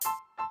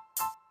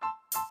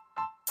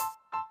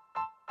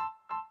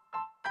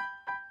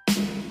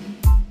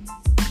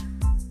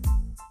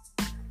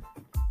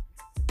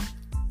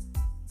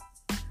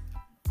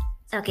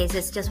Okay, so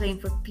it's just waiting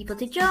for people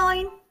to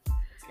join.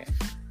 Okay.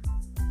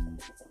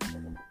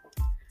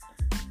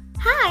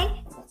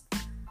 Hi.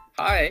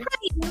 Hi.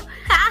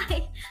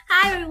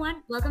 Hi,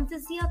 everyone. Welcome to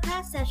CEO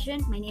Class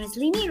session. My name is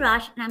Lini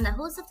Raj, and I'm the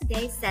host of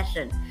today's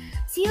session.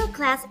 CEO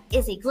Class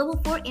is a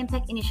Global 4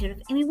 Impact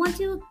initiative, and we want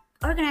to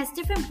organize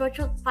different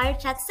virtual fire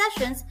chat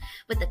sessions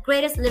with the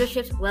greatest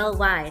leaderships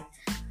worldwide.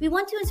 We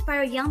want to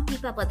inspire young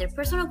people about their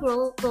personal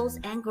goals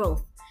and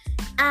growth.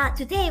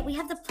 Today, we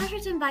have the pleasure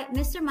to invite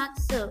Mr. Mark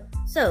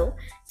So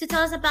to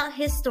tell us about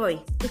his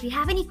story. If you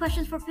have any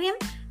questions for him,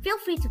 feel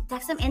free to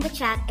text them in the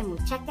chat and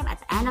we'll check them at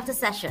the end of the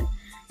session.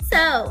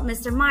 So,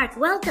 Mr. Mark,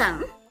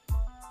 welcome.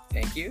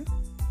 Thank you.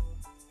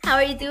 How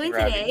are you doing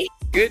today?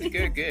 Good.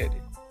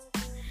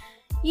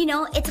 You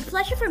know, it's a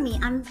pleasure for me.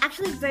 I'm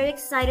actually very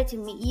excited to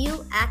meet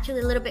you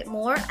actually a little bit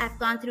more. I've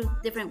gone through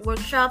different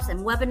workshops and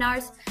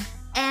webinars,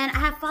 and I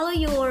have followed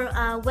your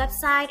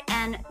website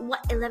and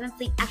what 11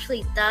 Fleet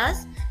actually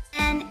does.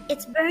 And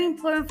it's very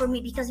important for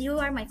me because you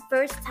are my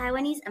first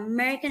Taiwanese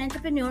American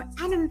entrepreneur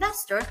and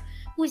investor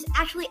who is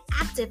actually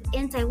active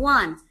in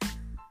Taiwan.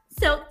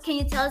 So can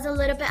you tell us a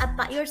little bit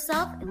about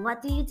yourself and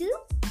what do you do?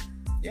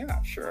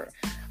 Yeah, sure.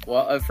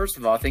 Well, first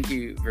of all, thank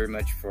you very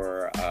much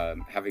for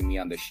having me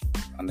on the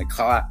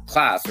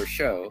class or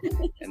show,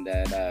 and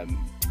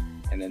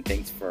then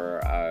thanks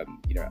for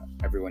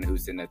everyone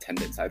who's in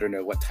attendance. I don't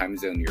know what time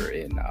zone you're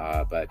in,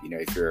 but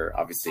if you're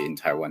obviously in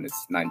Taiwan,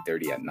 it's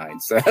 9:30 at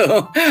night, so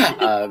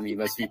you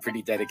must be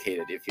pretty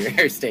dedicated if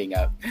you're staying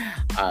up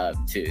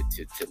to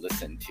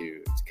listen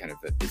to kind of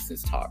a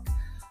business talk.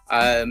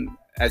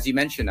 As you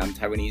mentioned, I'm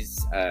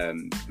Taiwanese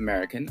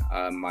American.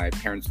 My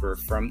parents were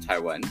from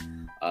Taiwan,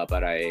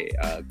 but I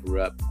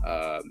grew up,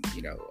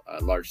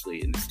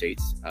 largely in the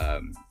States,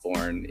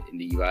 born in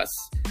the U.S.,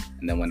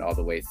 and then went all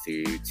the way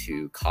through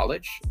to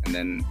college, and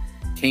then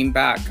came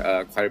back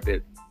quite a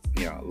bit,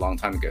 a long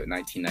time ago,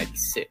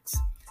 1996.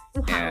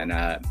 Wow. And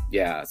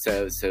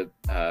so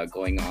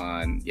going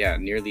on,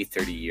 nearly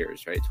 30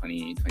 years, right?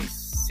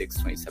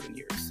 27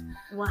 years.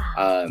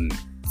 Wow.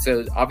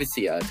 So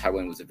obviously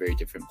Taiwan was a very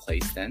different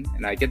place then.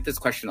 And I get this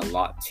question a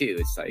lot too.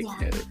 It's like,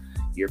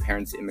 your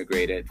parents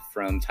immigrated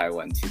from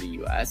Taiwan to the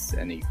US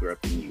and you grew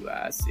up in the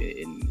US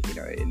in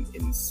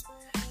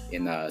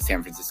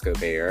San Francisco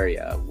Bay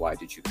Area. Why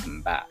did you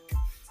come back?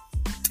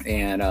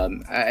 And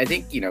I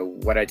think,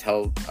 what I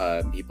tell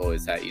people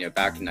is that,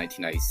 back in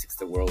 1996,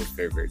 the world was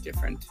very, very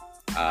different.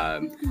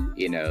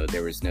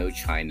 There was no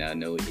China,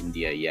 no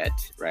India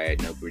yet,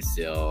 right? No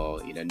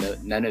Brazil,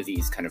 none of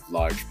these kind of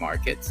large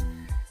markets.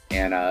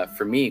 And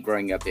for me,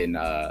 growing up in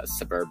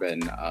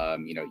suburban,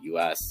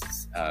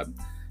 U.S.,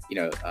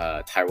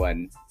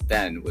 Taiwan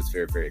then was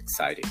very, very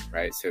exciting,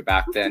 right? So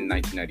back then,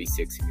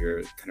 1996, if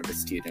you're kind of a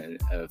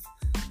student of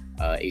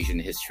Asian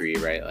history,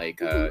 right? Like,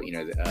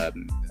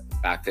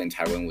 back then,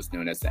 Taiwan was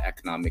known as the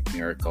economic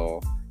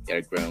miracle. It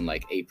had grown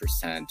like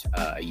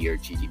 8% a year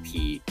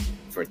GDP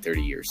for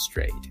 30 years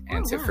straight.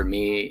 And so for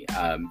me,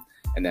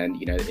 and then,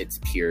 its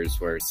peers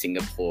were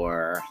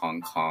Singapore,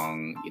 Hong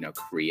Kong,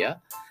 Korea.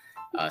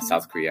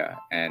 South Korea.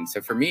 And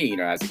so for me,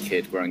 as a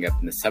kid growing up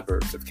in the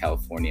suburbs of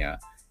California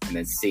and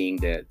then seeing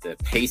the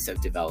pace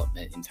of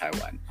development in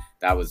Taiwan,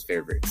 that was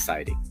very, very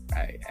exciting,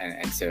 right?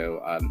 And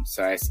so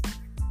I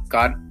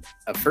got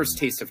a first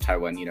taste of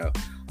Taiwan,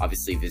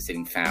 obviously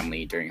visiting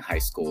family during high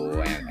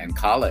school and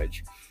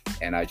college.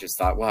 And I just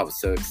thought, wow, it was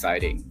so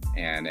exciting.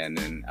 And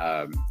then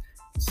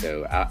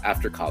so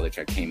after college,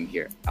 I came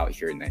out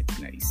here in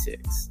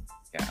 1996.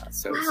 Yeah.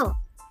 So.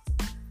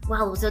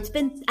 Wow, so it's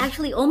been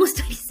actually almost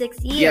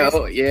 26 years.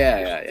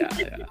 Yeah.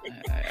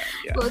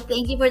 Well,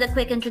 thank you for the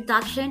quick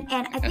introduction.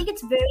 And I think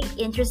it's very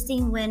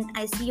interesting when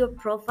I see your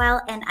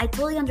profile, and I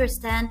totally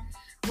understand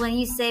when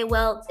you say,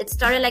 well, it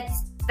started like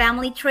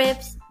family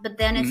trips, but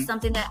then it's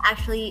something that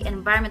actually, an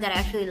environment that I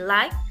actually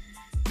like.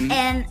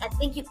 And I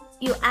think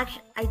you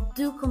actually,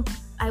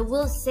 I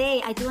will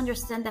say, I do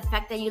understand the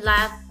fact that you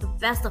love the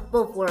best of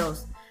both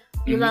worlds.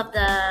 You love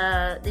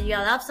you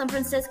love San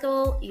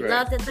Francisco, you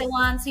love the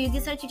Taiwan, so you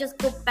decide to just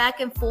go back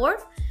and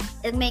forth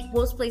and make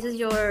both places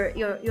your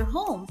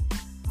home.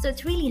 So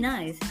it's really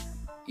nice.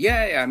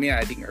 Yeah. I mean,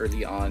 I think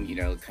early on,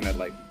 kind of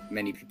like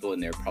many people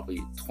in their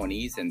probably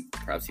 20s and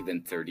perhaps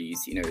even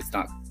 30s, it's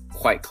not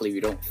quite clear.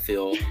 You don't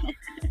feel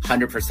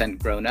 100%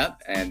 grown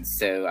up. And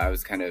so I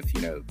was kind of,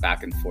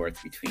 back and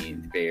forth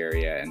between the Bay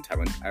Area and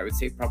Taiwan, I would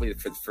say probably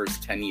for the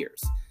first 10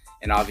 years.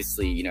 And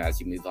obviously, as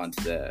you move on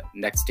to the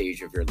next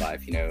stage of your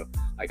life,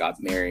 I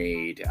got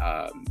married,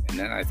 and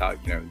then I thought,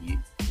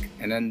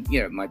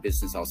 my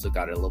business also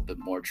got a little bit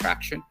more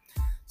traction.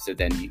 So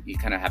then you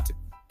kind of have to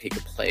pick a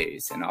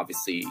place. And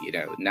obviously,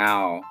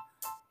 now,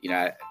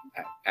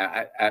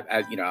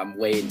 I'm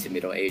way into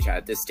middle age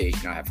at this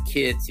stage. I have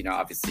kids.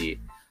 Obviously,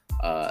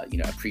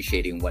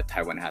 appreciating what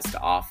Taiwan has to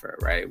offer,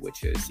 right?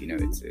 Which is,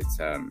 it's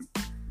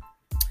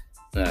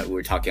we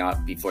were talking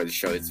about before the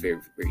show. It's very,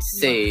 very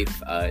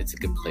safe. It's a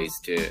good place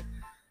to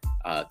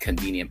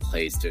convenient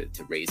place to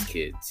raise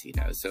kids,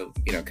 so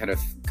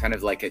kind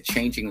of like a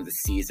changing of the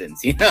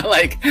seasons,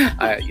 like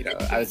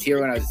I was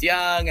here when I was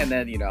young, and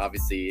then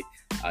obviously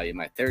in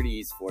my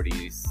 30s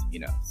 40s,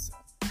 so.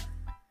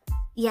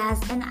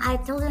 Yes, and I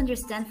totally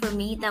understand. For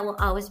me, that will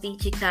always be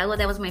Chicago.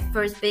 That was my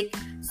first big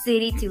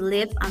city to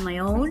live on my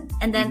own,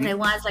 and then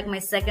Taiwan is like my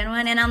second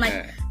one. And I'm like,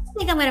 I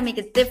think I'm gonna make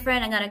it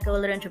different. I'm gonna go a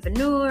little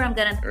entrepreneur. I'm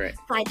gonna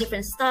try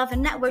different stuff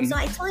and network. So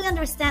I totally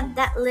understand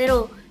that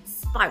little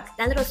spark.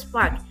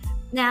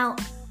 Now,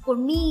 for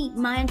me,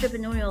 my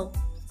entrepreneurial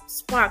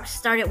spark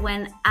started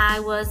when I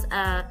was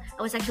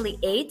actually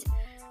 8,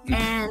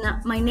 and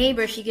my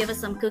neighbor, she gave us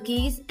some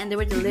cookies, and they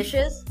were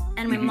delicious.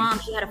 And my mom,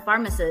 she had a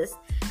pharmacist.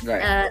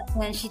 Right.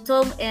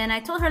 And I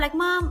told her, like,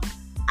 Mom,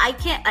 I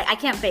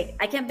can't bake.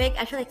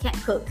 Actually, I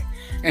can't cook.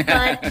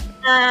 But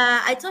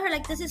I told her,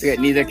 like, this is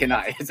neither can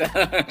I.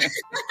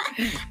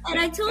 And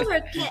I told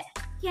her,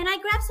 can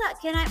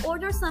I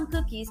order some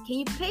cookies? Can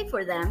you pay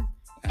for them?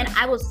 And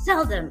I will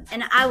sell them,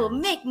 and I will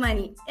make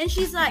money. And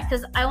she's like,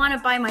 because I want to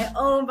buy my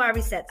own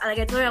Barbie set. Like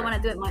I told her, I want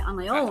to do it on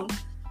my own.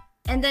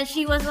 And then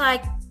she was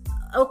like,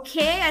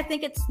 okay, I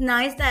think it's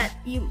nice that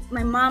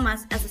my mom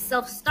as a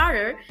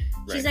self-starter.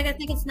 She's like, I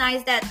think it's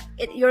nice that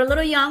you're a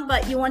little young,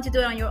 but you want to do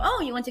it on your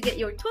own. You want to get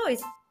your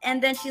toys.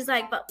 And then she's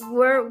like, but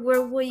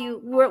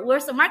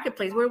where's the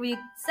marketplace? Where will you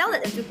sell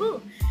it, and to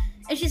who?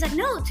 And she's like,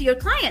 no, to your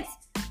clients.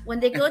 When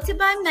they go to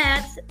buy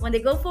mats, when they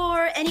go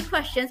for any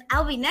questions,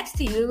 I'll be next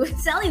to you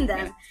selling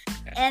them.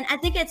 And I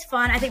think it's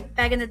fun. I think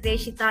back in the day,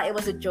 she thought it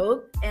was a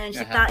joke, and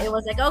she thought it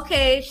was like,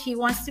 okay, she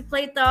wants to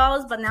play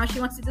dolls, but now she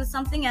wants to do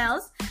something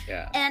else.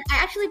 And I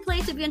actually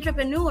played to be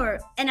entrepreneur.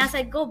 And as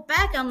I go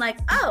back, I'm like,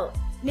 oh,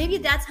 maybe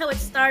that's how it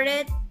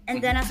started.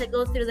 And then as I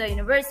go through the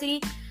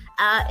university,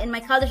 in my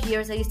college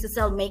years, I used to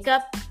sell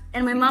makeup.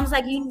 And my mom's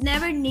like, you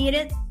never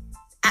needed,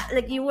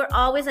 like you were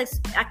always like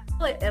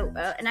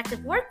an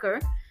active worker.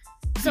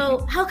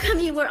 So how come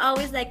you were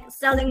always like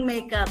selling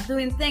makeup,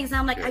 doing things? And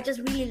I'm like, I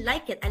just really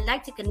like it. I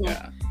like to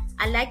connect.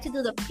 I like to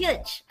do the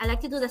pitch. I like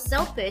to do the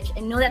sell pitch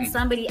and know that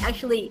somebody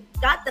actually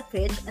got the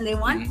pitch and they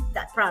want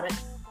that product,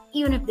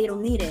 even if they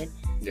don't need it.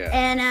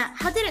 And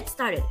how did it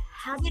start?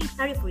 How did it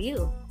start for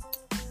you?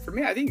 For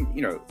me, I think,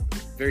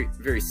 very,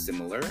 very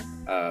similar.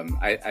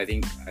 I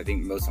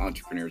think most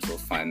entrepreneurs will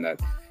find that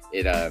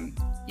it,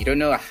 you don't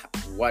know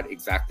what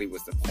exactly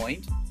was the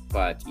point,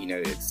 but,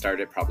 it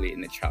started probably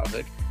in the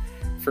childhood.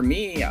 For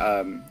me,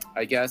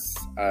 I guess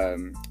I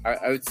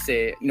would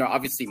say,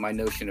 obviously my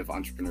notion of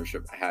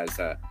entrepreneurship has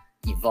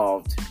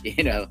evolved,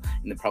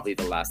 in probably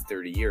the last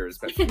 30 years.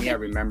 But for me, I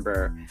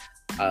remember,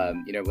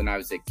 when I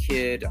was a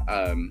kid,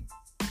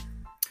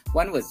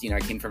 one was, I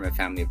came from a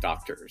family of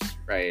doctors,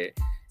 right?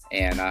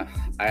 And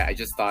I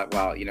just thought,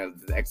 well,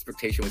 the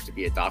expectation was to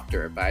be a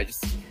doctor, but I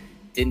just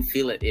didn't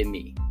feel it in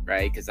me,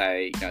 right? Because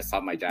I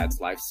saw my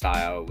dad's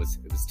lifestyle, it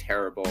was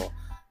terrible.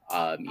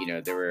 I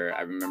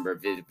remember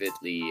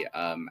vividly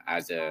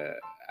as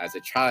a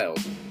child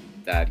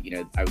that,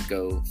 I would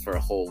go for a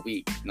whole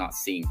week not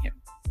seeing him,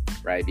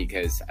 right?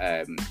 Because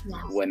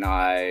when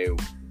I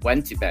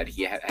went to bed,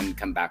 he hadn't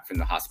come back from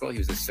the hospital. He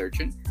was a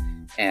surgeon.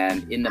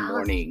 And in the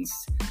mornings,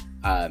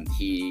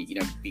 he,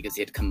 because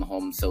he had come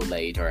home so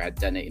late or had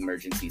done an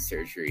emergency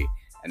surgery.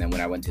 And then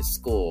when I went to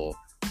school,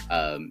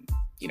 I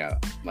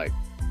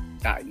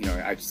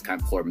just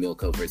kind of poured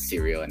milk over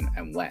cereal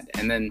and went.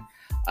 And then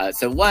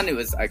so one,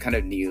 I kind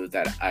of knew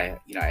that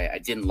I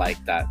didn't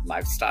like that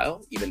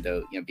lifestyle, even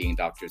though, being a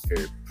doctor is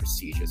very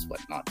prestigious,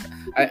 whatnot.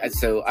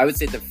 So I would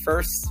say the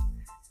first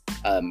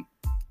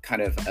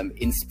kind of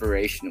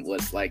inspiration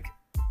was like,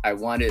 I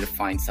wanted to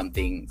find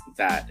something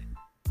that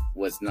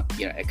was not,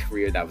 a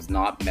career that was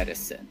not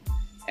medicine.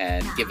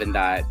 And given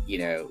that,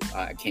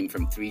 I came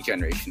from 3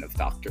 generations of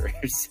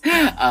doctors,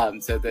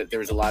 so that there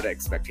was a lot of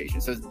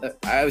expectations. So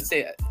I would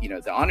say,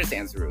 the honest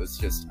answer was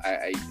just,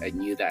 I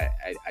knew that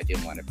I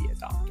didn't want to be a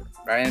doctor,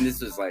 right? And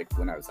this was like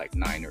when I was like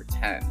 9 or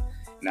 10.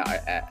 Now,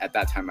 at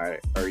that time, I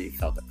already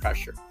felt the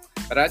pressure.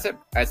 But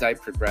as I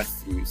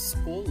progressed through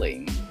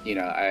schooling,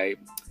 I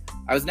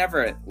was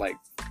never like,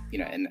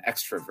 an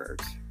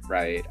extrovert,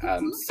 right?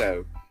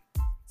 So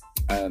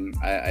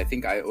I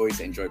think I always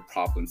enjoyed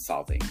problem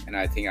solving. And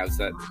I think I was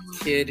that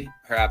kid,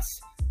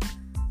 perhaps,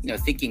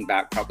 thinking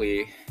back,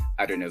 probably,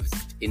 I don't know,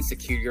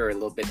 insecure or a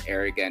little bit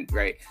arrogant,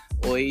 right?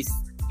 Always,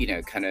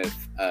 kind of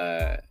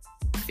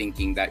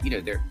thinking that,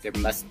 there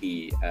must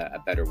be a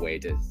better way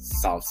to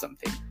solve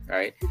something,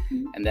 right?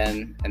 And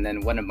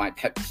then one of my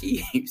pet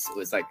peeves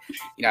was like,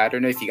 I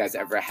don't know if you guys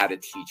ever had a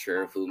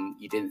teacher whom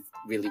you didn't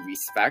really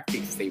respect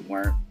because they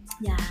weren't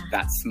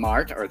that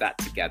smart or that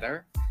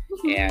together.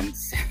 And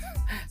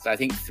so I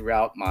think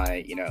throughout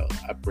my,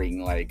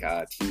 upbringing, like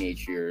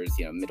teenage years,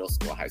 middle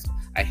school, high school,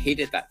 I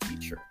hated that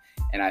teacher.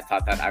 And I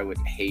thought that I would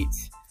hate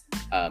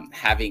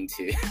having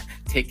to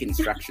take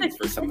instructions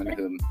for someone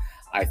whom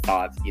I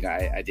thought,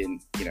 I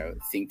didn't,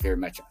 think very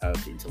much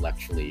of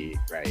intellectually,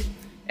 right?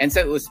 And so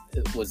it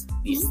was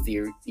these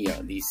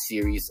these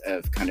series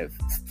of kind of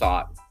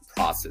thought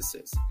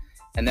processes.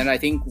 And then I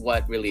think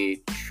what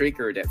really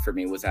triggered it for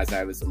me was, as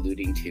I was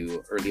alluding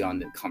to early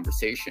on in the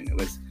conversation, it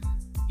was,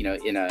 you know,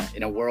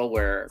 in a world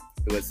where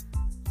it was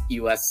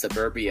U.S.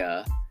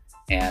 suburbia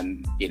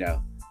and, you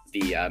know,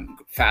 the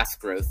fast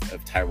growth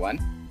of Taiwan.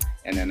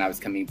 And then I was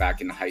coming back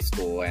in high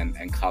school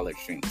and college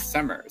during the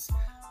summers.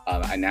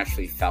 I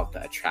naturally felt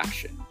the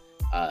attraction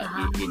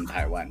in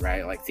Taiwan,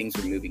 right? Like things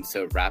were moving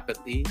so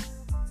rapidly.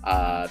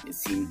 It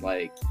seemed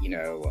like, you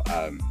know,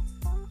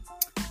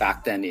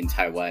 back then in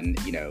Taiwan,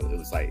 you know, it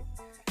was like,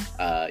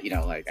 you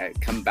know, like I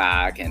come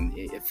back and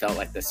it felt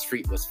like the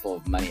street was full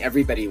of money.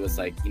 Everybody was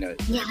like, you know,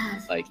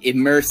 like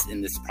immersed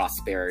in this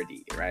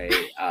prosperity, right?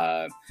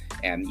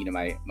 And, you know,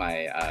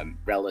 my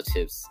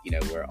relatives, you know,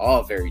 were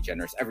all very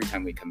generous. Every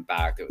time we come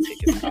back, they would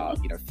take us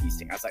out, you know,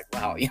 feasting. I was like,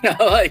 wow, you know,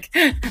 like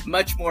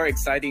much more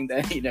exciting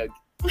than, you know,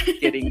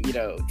 getting, you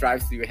know,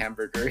 drive-through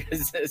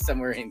hamburgers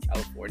somewhere in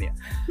California.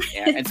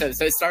 And so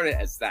it started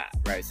as that,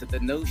 right? So the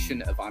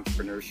notion of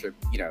entrepreneurship,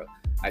 you know,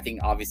 I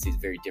think obviously is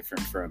very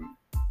different from,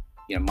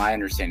 you know, my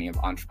understanding of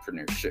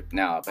entrepreneurship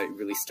now, but it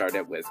really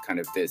started with kind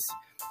of this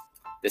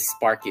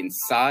spark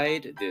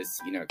inside, this,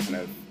 you know, kind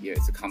of, you know,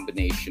 it's a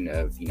combination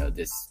of, you know,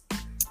 this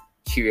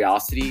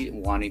curiosity,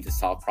 wanting to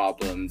solve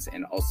problems,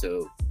 and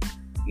also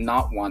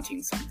not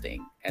wanting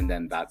something. And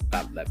then that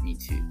led me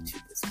to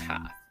this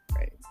path,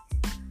 right?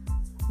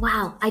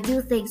 Wow, I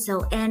do think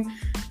so. And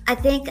I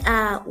think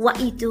what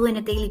you do on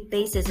a daily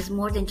basis is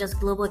more than just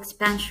global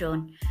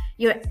expansion.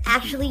 You're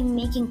actually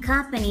making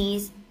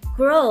companies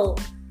grow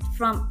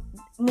from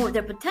more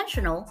their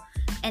potential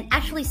and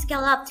actually scale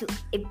up to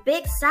a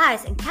big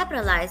size and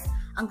capitalize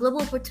on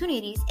global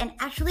opportunities and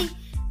actually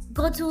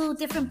go to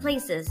different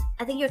places.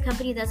 I think your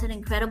company does an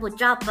incredible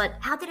job, but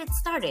how did it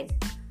started?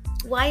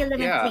 Why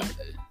 11 Things?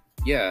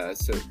 Yeah,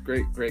 so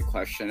great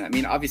question. I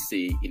mean,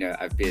 obviously, you know,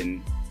 I've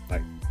been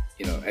like,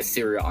 you know, a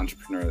serial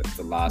entrepreneur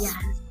the last,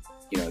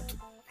 you know,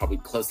 probably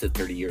close to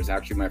 30 years.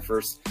 Actually, my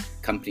first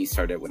company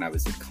started when I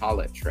was in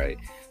college, right?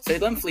 So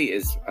 11 Fleet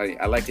is,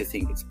 I like to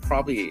think it's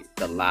probably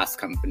the last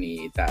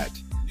company that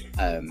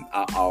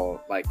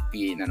I'll like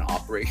be in an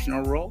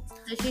operational role.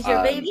 This is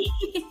your baby?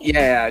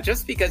 Yeah,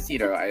 just because, you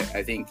know,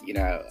 I think, you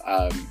know,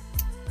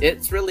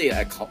 it's really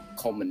a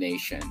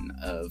culmination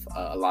of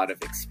a lot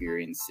of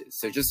experiences.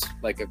 So just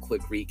like a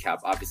quick recap,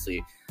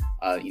 obviously,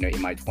 you know,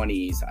 in my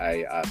 20s,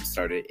 I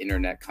started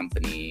internet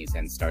companies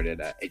and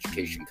started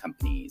education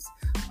companies,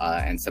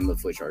 and some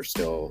of which are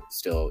still,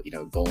 you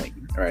know,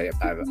 going, right?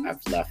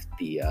 I've left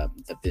the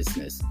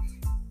business.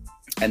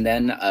 And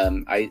then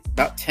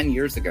about 10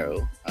 years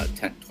ago,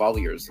 12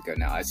 years ago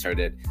now, I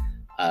started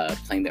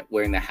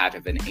wearing the hat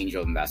of an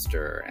angel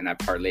investor, and I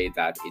parlayed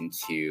that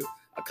into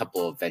a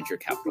couple of venture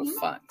capital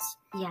funds.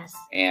 Yes.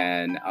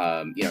 And,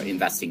 you know,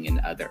 investing in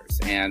others.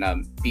 And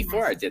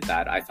before I did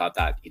that, I thought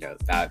that, you know,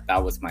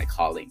 that was my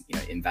calling, you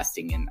know,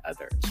 investing in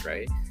others,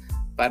 right?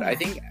 But I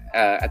think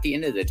at the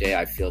end of the day,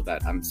 I feel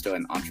that I'm still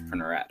an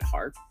entrepreneur at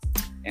heart.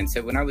 And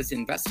so when I was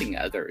investing in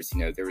others, you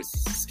know, there was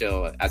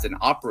still, as an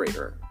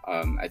operator,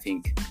 I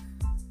think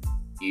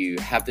you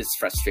have this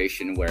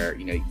frustration where,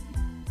 you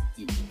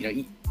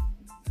know,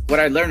 what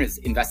I learned is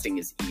investing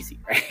is easy,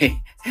 right?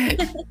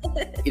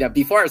 You know,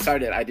 before I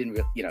started, I didn't,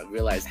 you know,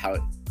 realize how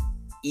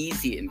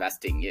easy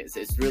investing is.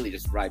 It's really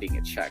just writing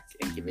a check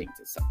and giving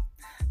to someone.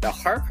 The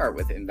hard part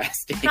with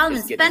investing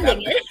is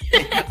spending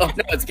it. Oh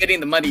no, it's getting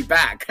the money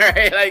back,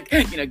 right? Like,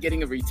 you know,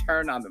 getting a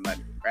return on the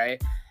money,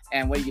 right?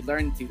 And what you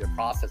learn through the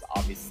process,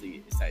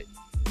 obviously, is that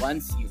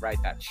once you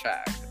write that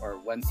check or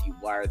once you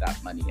wire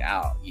that money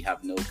out, you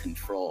have no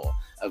control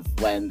of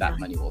when that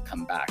money will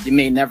come back. It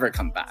may never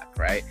come back,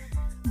 right?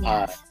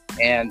 Yes.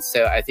 And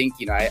so I think,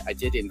 you know, I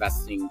did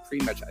investing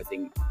pretty much, I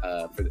think,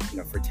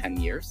 for 10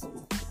 years.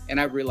 And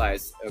I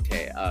realized,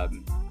 okay,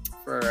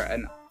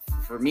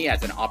 for me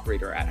as an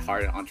operator at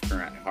heart, an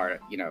entrepreneur at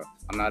heart, you know,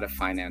 I'm not a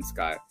finance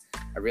guy.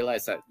 I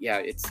realized that, yeah,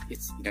 it's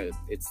you know,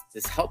 it's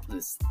this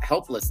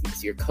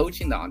helplessness. You're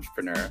coaching the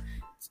entrepreneur,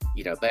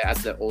 you know, but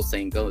as the old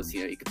saying goes,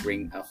 you know, you could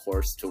bring a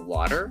horse to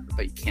water,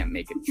 but you can't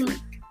make it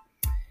drink.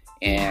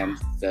 And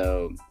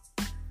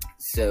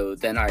so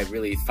then I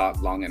really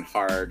thought long and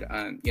hard.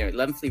 You know,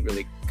 11 Fleet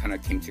really kind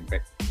of came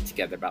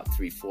together about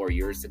 3-4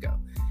 years ago.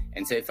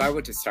 And so if I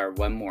were to start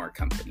one more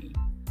company,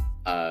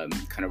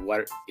 kind of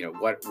what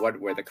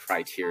were the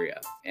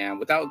criteria? And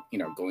without, you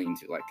know, going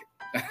into like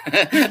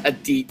a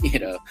deep, you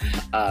know,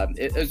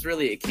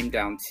 it came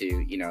down to,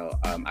 you know,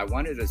 I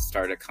wanted to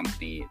start a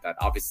company that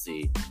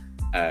obviously,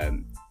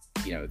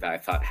 you know, that I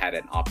thought had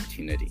an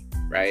opportunity,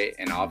 right?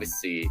 And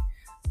obviously,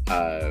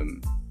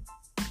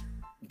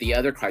 the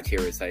other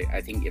criteria is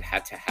I think it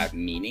had to have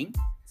meaning,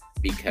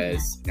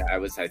 because you know, I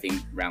was, I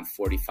think, around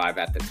 45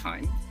 at the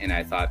time, and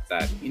I thought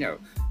that, you know,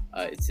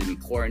 it's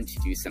important to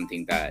do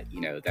something that, you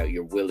know, that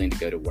you're willing to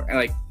go to work. And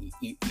like,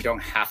 you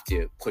don't have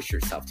to push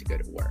yourself to go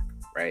to work,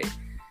 right?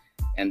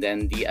 And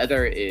then the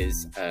other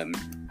is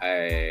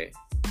I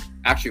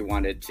actually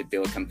wanted to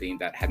build a company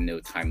that had no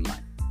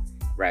timeline,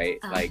 right?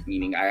 Like,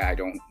 meaning I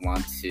don't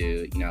want to,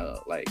 you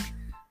know, like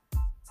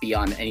be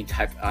on any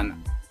type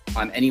on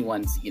on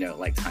anyone's,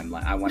 like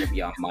timeline. I want to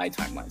be on my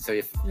timeline. So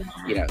if,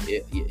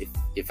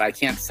 if I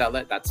can't sell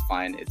it, that's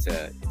fine. It's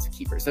a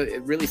keeper. So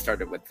it really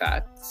started with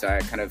that. So I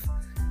kind of,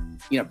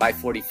 by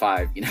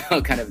 45,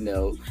 kind of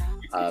know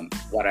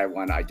what I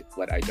want,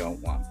 what I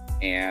don't want.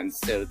 And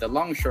so the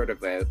long and short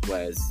of it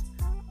was,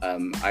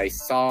 I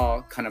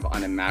saw kind of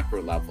on a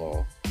macro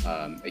level,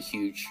 a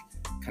huge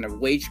kind of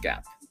wage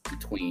gap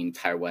between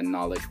Taiwan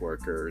knowledge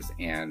workers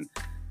and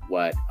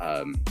what,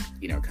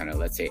 kind of,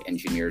 let's say,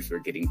 engineers were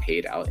getting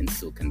paid out in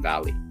Silicon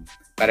Valley.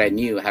 But I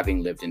knew,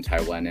 having lived in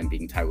Taiwan and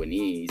being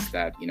Taiwanese,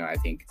 that, I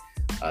think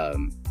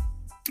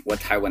what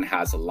Taiwan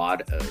has a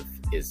lot of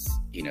is,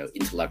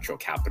 intellectual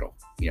capital.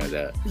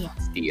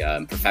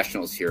 The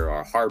professionals here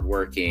are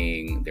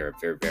hardworking, they're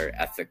very, very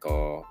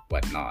ethical,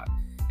 whatnot.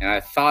 And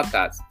I thought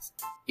that,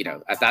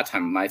 at that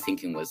time, my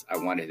thinking was I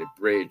wanted to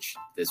bridge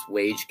this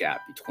wage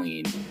gap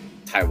between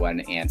Taiwan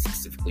and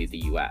specifically the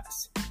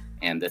US.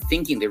 And the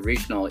thinking, the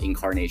original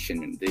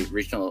incarnation, the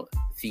original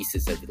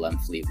thesis of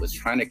 11th Fleet was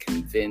trying to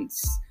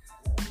convince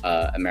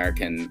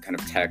American kind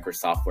of tech or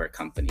software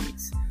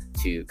companies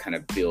to kind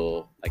of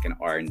build like an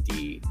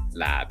R&D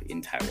lab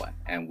in Taiwan.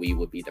 And we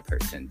would be the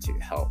person to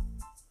help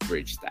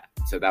bridge that.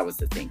 So that was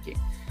the thinking.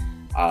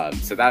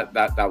 So that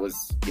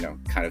was,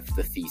 kind of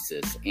the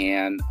thesis.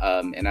 And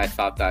I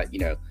thought that,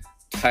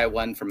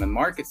 Taiwan, from a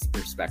market's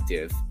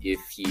perspective,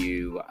 if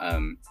you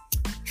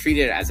treat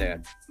it as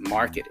a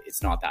market,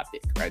 it's not that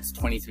big, right? It's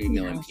 23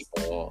 million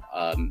people.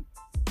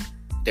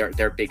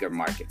 They're bigger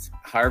markets.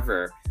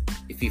 However,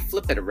 if you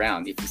flip it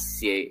around, if you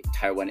see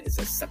Taiwan as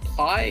a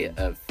supply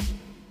of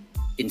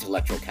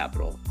intellectual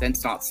capital, then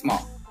it's not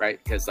small,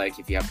 right? Because like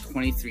if you have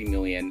 23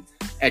 million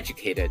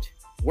educated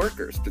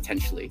workers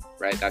potentially,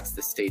 right? That's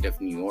the state of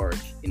New York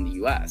in the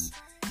US.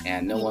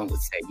 And no one would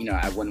say,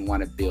 I wouldn't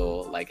want to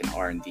build like an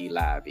R&D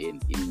lab in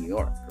New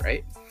York,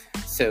 right?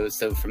 So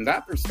from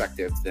that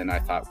perspective, then I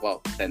thought,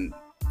 well, then,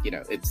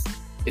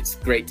 it's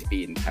great to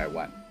be in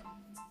Taiwan.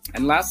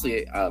 And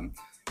lastly,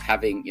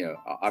 having,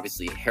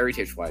 obviously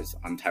heritage-wise,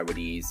 I'm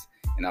Taiwanese,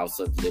 and I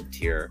also lived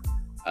here,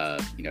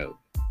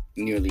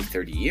 nearly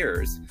 30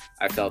 years.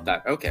 I felt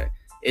that, okay,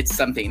 it's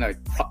something,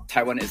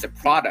 Taiwan is a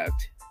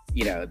product,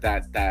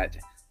 that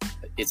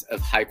is of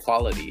high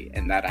quality,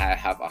 and that I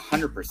have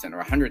 100%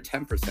 or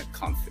 110%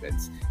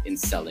 confidence in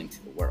selling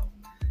to the world.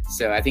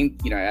 So I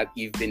think,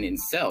 you've been in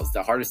sales.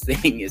 The hardest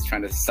thing is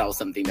trying to sell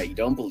something that you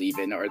don't believe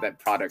in or that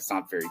product's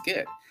not very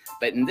good.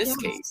 But in this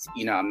case,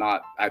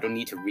 I don't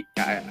need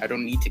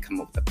to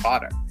come up with a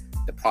product.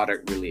 The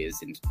product really is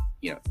in,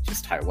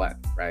 just Taiwan,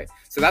 right?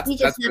 So that's really,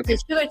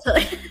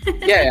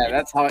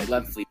 that's how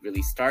 11th Fleet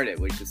really started,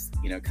 which is,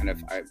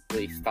 I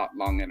really thought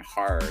long and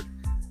hard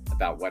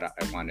about what I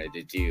wanted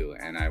to do,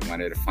 and I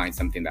wanted to find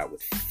something that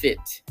would fit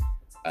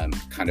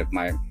kind of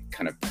my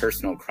kind of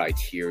personal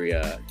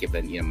criteria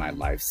given my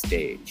life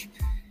stage.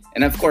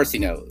 And of course,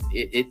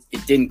 it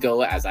didn't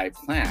go as I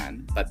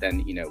planned, but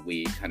then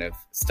we kind of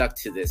stuck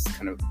to this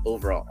kind of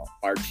overall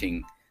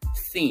arching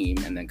theme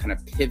and then kind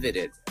of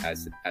pivoted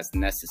as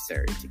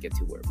necessary to get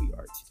to where we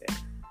are today.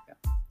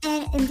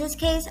 And in this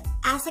case,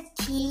 as a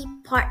key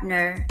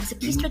partner, as a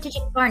key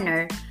strategic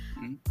partner,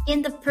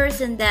 in the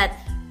person that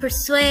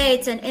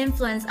persuades and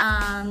influence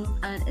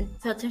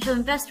potential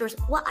investors,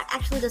 what are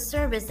actually the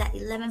service that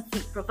 11th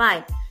Fleet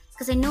provide?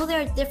 Because I know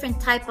there are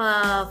different type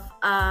of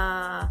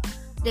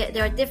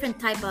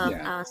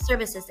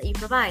services that you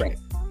provide. Right.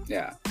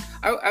 Yeah,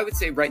 I would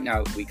say right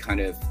now we kind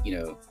of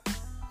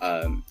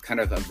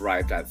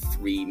arrived at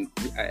three.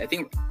 I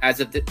think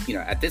as of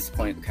at this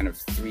point, kind of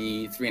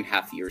three and a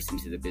half years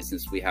into the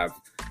business, we have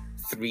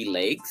three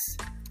legs.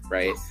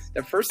 Right. Yes.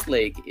 The first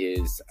leg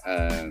is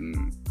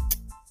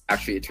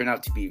actually it turned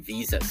out to be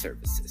visa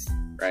services,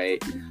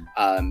 right?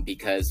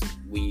 Because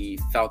we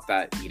felt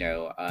that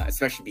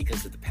especially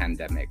because of the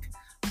pandemic,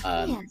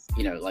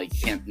 like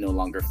you can't no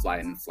longer fly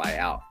in and fly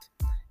out,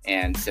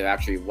 and so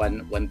actually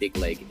one big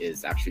leg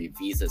is actually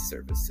visa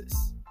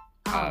services.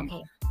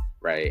 Okay.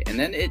 Right, and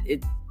then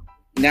it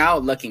now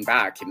looking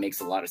back, it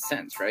makes a lot of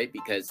sense, right?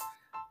 Because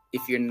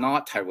if you're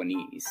not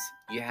Taiwanese,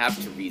 you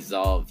have to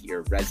resolve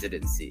your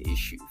residency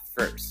issue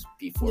first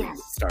before you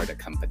start a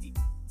company,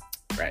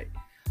 right?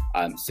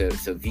 So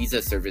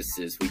visa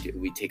services,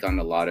 we take on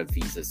a lot of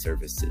visa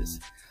services.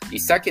 The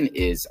second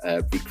is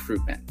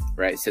recruitment,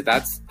 right? So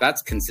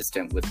that's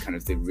consistent with kind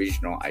of the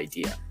original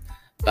idea,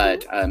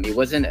 but it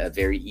wasn't a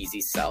very easy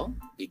sell,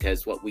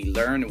 because what we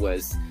learned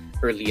was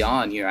early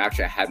on,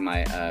 actually I had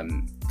my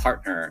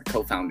partner,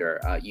 co-founder,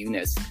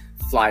 Eunice,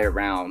 fly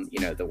around,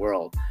 the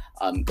world,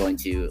 going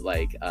to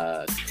like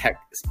tech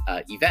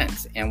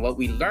events. And what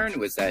we learned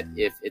was that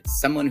if it's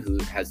someone who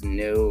has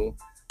no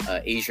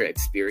Asia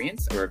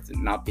experience, or if they've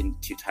not been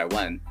to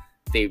Taiwan,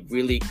 they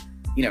really,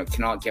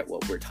 cannot get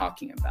what we're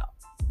talking about,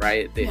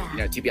 right? They,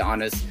 to be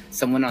honest,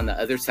 someone on the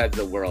other side of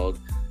the world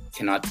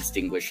cannot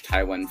distinguish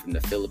Taiwan from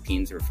the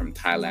Philippines or from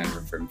Thailand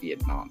or from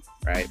Vietnam,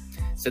 right?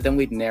 So then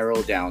we'd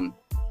narrow down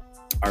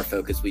our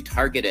focus. We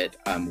targeted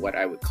what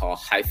I would call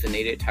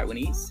hyphenated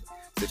Taiwanese.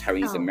 So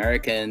Taiwanese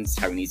Americans,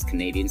 Taiwanese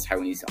Canadians,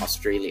 Taiwanese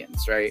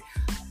Australians, right?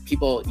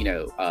 people,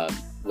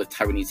 with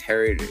Taiwanese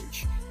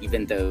heritage,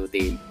 even though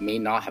they may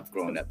not have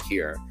grown up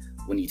here,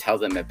 when you tell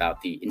them about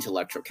the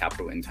intellectual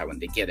capital in Taiwan,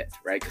 they get it,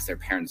 right? Because their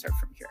parents are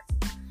from here.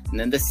 And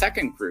then the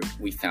second group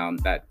we found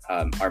that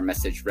our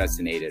message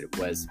resonated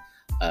was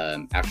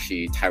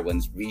actually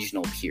Taiwan's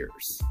regional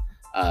peers,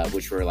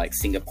 which were like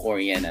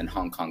Singaporean and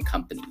Hong Kong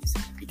companies.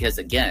 Because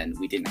again,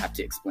 we didn't have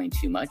to explain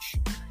too much.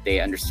 They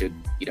understood,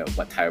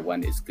 what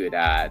Taiwan is good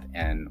at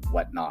and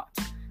whatnot.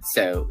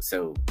 So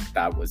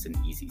that was an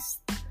easy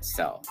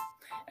sell.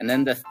 And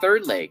then the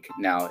third leg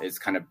now is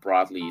kind of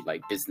broadly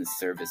like business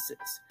services.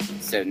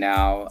 So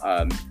now,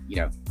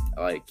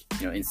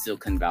 in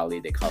Silicon Valley,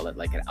 they call it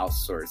like an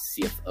outsourced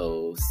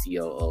CFO,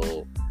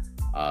 COO,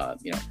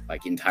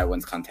 like in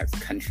Taiwan's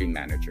context, country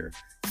manager.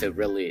 So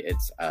really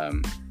it's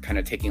kind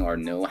of taking our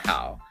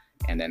know-how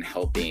and then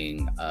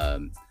helping,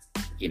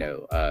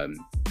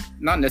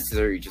 not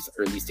necessarily just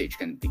early stage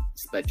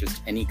companies, but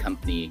just any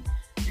company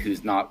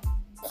who's not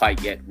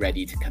quite yet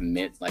ready to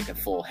commit like a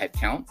full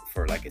headcount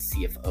for like a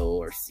CFO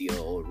or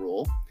COO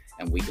role,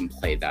 and we can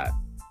play that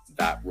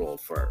role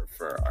for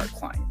our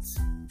clients.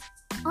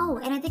 Oh,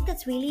 and I think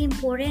that's really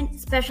important,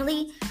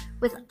 especially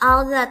with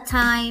all the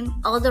time,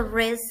 all the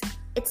risk.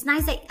 It's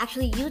nice that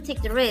actually you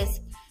take the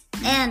risk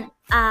and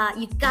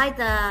you guide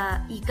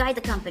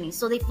the company.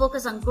 So they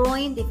focus on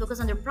growing, they focus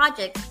on their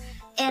projects.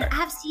 And right. I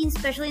have seen,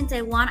 especially in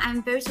Taiwan,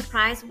 I'm very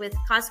surprised with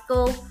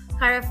Costco,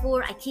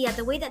 Carrefour, IKEA,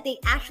 the way that they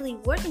actually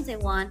work in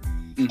Taiwan.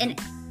 Mm-hmm.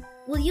 And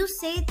will you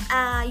say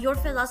your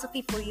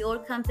philosophy for your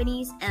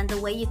companies and the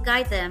way you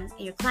guide them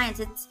and your clients,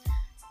 it's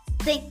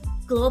think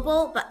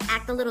global but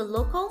act a little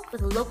local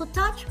with a local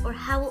touch? Or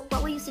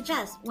what would you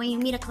suggest when you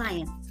meet a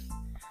client?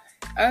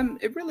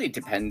 It really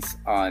depends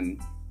on,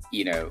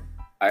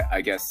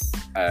 I guess,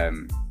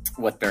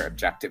 what their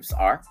objectives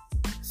are.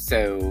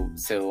 So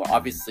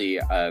obviously,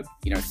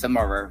 some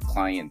of our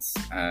clients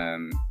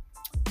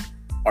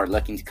are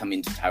looking to come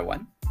into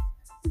Taiwan.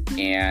 Mm-hmm.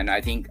 And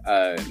I think,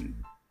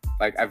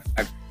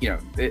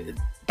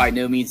 by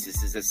no means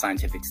this is a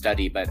scientific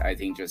study, but I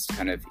think just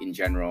kind of in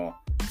general,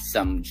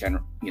 some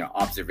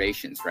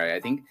observations,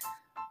 right?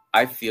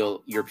 I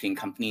feel European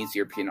companies,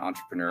 European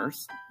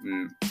entrepreneurs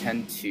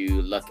tend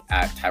to look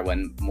at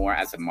Taiwan more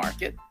as a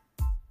market,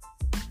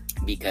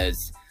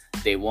 because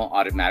they won't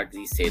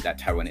automatically say that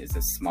Taiwan is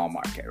a small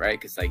market, right?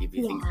 Because like if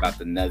you think about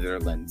the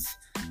Netherlands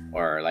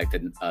or like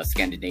the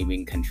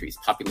Scandinavian countries,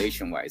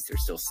 population-wise, they're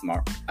still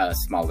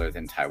smaller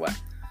than Taiwan.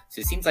 So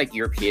it seems like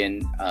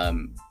European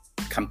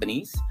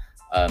companies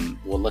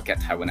will look at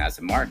Taiwan as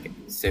a market.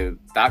 So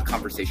that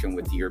conversation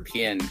with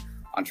European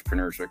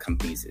entrepreneurs or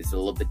companies is a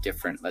little bit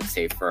different. Let's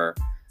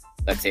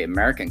say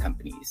American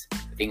companies.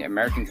 I think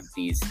American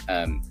companies,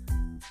 at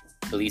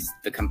least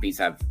the companies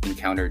I've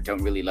encountered,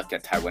 don't really look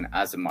at Taiwan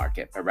as a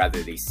market, but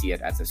rather they see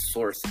it as a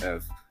source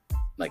of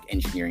like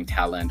engineering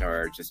talent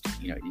or just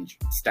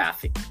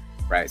staffing,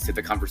 right? So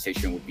the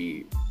conversation would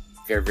be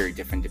very, very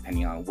different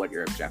depending on what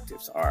your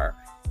objectives are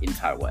in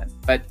Taiwan.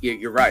 But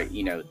you're right.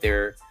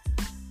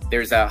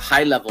 There's a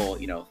high level,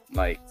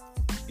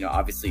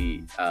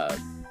 obviously,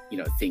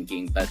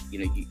 thinking, but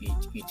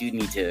you do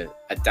need to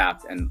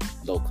adapt and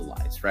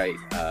localize, right?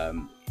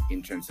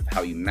 In terms of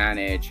how you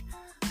manage,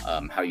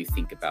 how you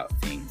think about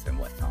things and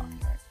whatnot.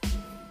 Right?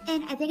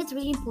 And I think it's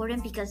really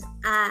important because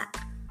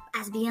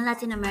as being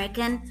Latin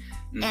American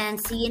and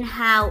seeing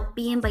how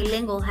being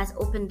bilingual has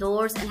opened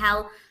doors and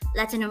how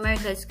Latin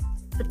America is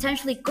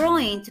potentially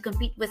growing to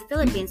compete with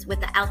Philippines with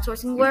the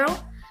outsourcing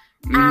world,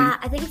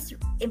 I think it's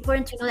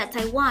important to know that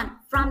Taiwan,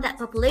 from that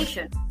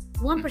population,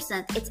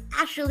 1%, it's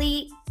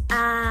actually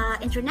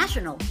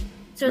international.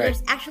 So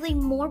there's actually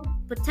more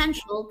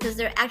potential because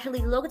they're actually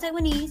local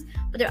Taiwanese,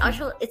 but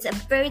it's a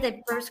very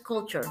diverse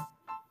culture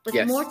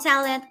with more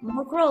talent,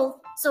 more growth.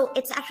 So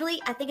it's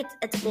actually, I think it's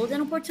a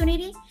golden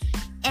opportunity,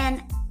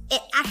 and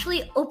it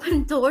actually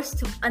opened doors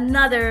to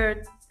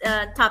another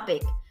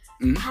topic.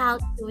 How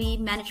do we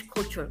manage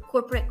culture,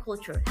 corporate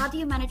culture? How do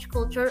you manage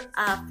culture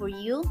for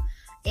you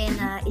in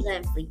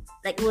 11 Fleet?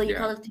 Like, will you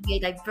call it to be a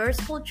diverse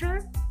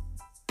culture?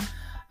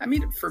 I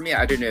mean, for me,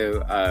 I don't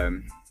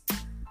know.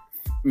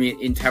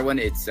 In Taiwan,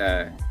 it's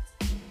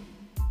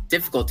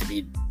difficult to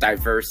be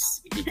diverse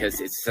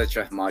because it's such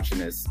a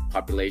homogenous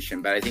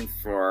population. But I think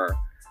for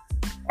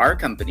our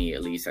company,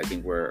 at least, I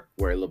think we're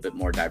a little bit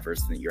more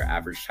diverse than your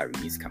average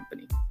Taiwanese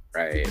company,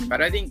 right?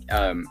 But I think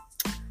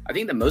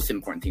the most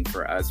important thing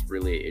for us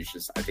really is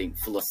just, I think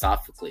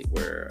philosophically,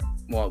 we're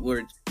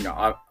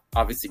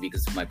obviously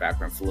because of my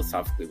background,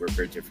 philosophically, we're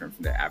very different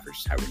from the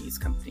average Taiwanese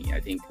company. I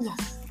think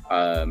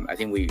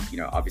we,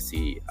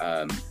 obviously,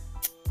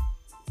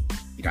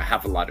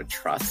 have a lot of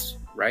trust,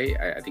 right?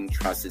 I think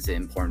trust is an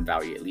important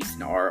value, at least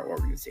in our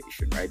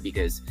organization, right?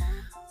 Because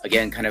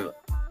again, kind of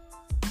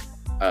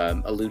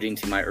alluding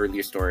to my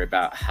earlier story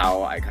about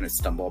how I kind of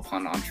stumble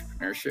upon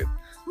entrepreneurship,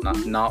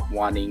 not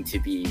wanting to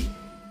be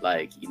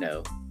like,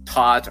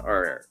 taught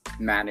or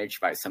managed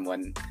by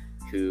someone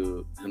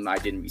whom I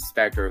didn't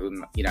respect or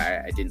whom,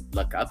 I didn't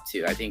look up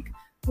to. I think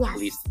at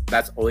least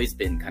that's always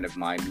been kind of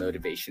my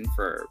motivation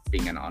for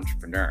being an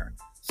entrepreneur.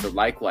 So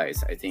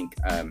likewise, I think,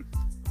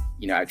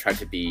 I try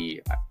to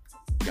be,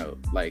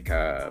 like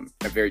a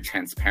very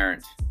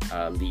transparent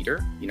leader.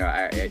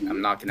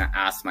 I'm not going to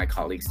ask my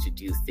colleagues to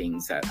do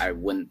things that I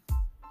wouldn't,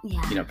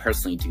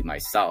 personally do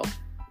myself,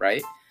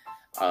 right?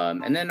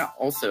 And then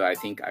also, I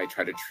think I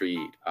try to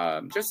treat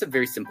just a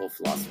very simple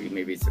philosophy.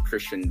 Maybe it's a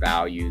Christian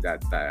value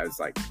that I was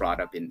like brought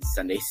up in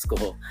Sunday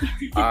school.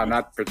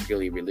 Not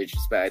particularly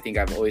religious, but I think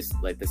I've always,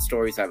 like, the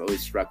stories have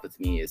always struck with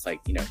me is like,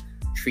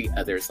 treat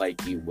others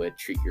like you would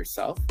treat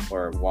yourself,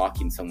 or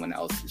walk in someone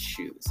else's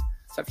shoes.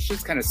 So I've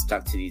just kind of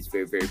stuck to these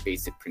very, very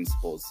basic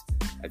principles,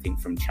 I think,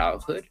 from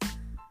childhood.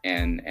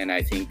 And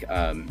I think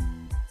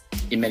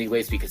in many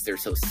ways, because they're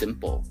so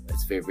simple,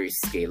 it's very, very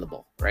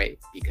scalable, right?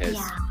 Because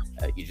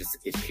you're just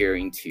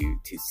adhering to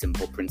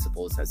simple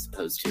principles as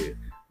opposed to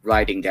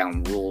writing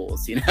down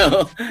rules,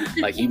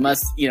 like you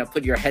must,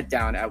 put your head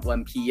down at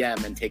 1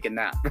 p.m. and take a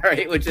nap,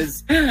 right? Which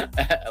is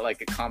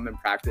like a common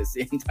practice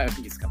in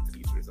Taiwanese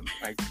companies or something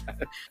like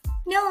that.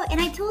 No,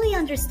 and I totally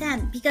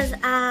understand, because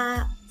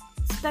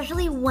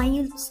especially when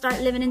you start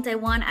living in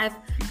Taiwan. I've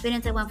been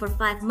in Taiwan for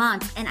 5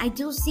 months, and I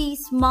do see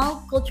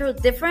small cultural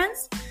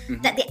difference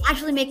that they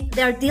actually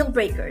they're deal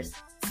breakers.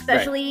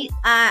 Especially,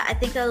 I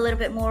think a little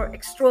bit more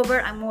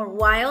extrovert. I'm more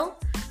wild.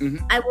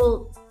 I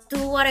will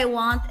do what I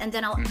want, and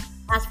then I'll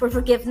ask for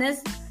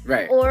forgiveness.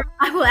 Right. Or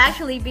I will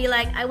actually be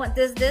like, I want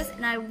this,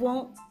 and I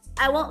won't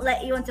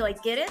let you until I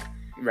get it.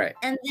 Right.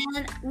 And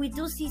then we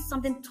do see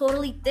something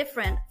totally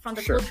different from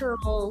the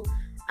cultural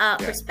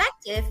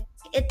perspective.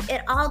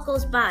 It all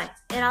goes by.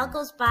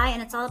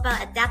 And it's all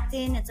about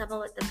adapting. It's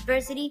about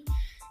diversity.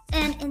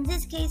 And in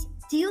this case,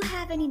 do you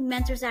have any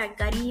mentors that are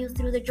guiding you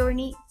through the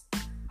journey,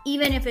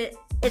 even if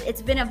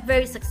it's been a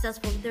very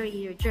successful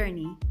 30-year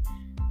journey?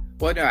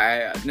 Well,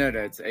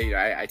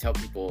 I tell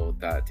people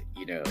that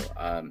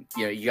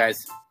you guys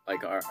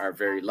like are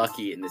very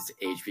lucky in this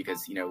age,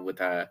 because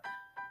with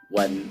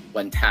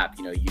one tap,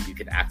 you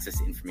can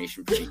access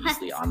information pretty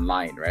easily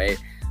online,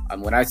 right?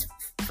 When I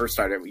first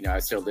started, I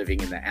was still living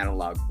in the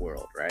analog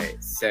world, right?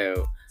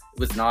 So it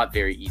was not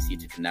very easy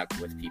to connect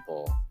with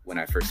people when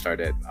I first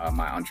started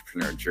my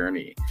entrepreneur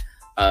journey.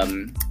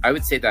 I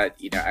would say that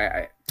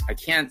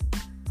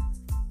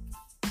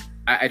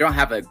I don't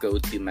have a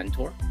go-to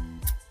mentor,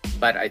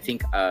 but I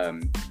think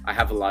I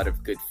have a lot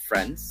of good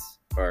friends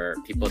or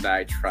people that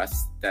I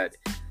trust, that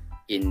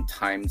in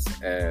times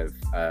of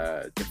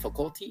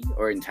difficulty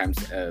or in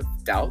times of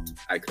doubt,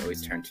 I could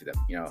always turn to them.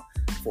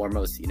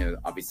 Foremost,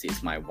 obviously,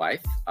 is my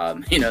wife.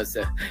 So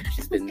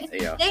she's been,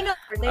 they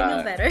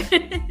know better.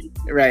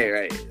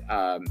 Right.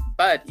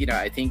 But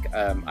I think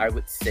I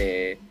would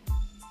say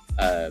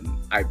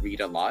I read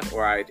a lot,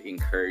 or I'd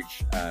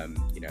encourage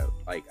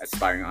like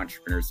aspiring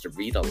entrepreneurs to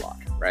read a lot,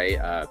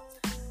 right?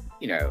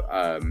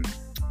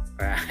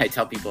 I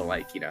tell people,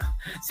 like,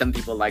 some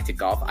people like to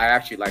golf. I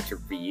actually like to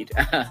read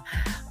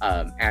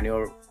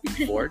annual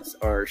reports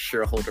or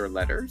shareholder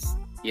letters,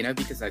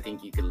 because I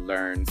think you can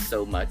learn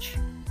so much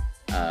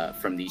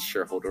from these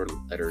shareholder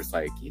letters,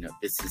 like,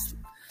 business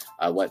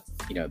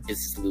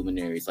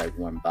luminaries like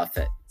Warren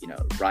Buffett,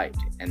 write.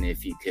 And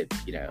if you could,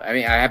 I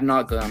have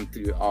not gone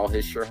through all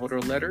his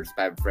shareholder letters,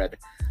 but I've read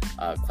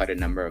quite a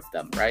number of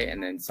them, right?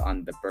 And then it's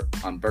on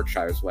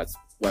Berkshire's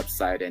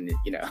website, and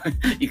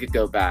you could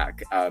go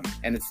back,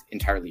 and it's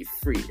entirely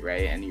free,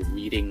 right? And you're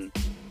reading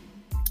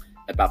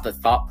about the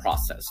thought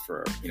process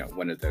for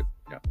one of the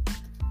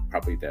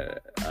probably the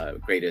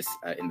greatest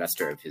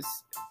investor of his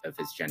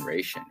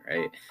generation,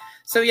 right?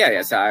 So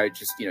so I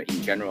just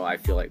in general, I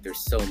feel like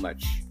there's so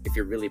much, if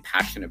you're really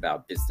passionate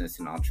about business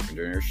and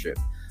entrepreneurship,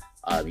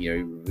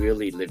 you're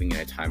really living in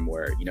a time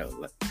where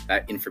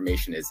that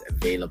information is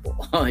available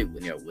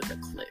with a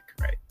click,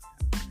 right?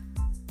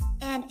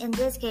 And in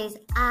this case,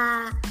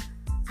 I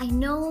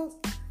know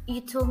you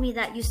told me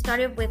that you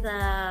started with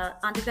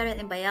undergraduate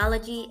in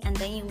biology, and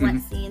then you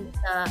went seeing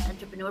the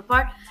entrepreneur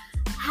part.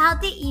 How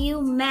did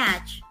you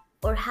match,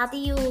 or how do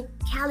you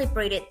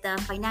calibrate the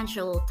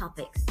financial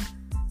topics?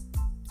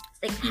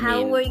 Like,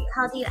 how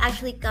do you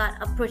actually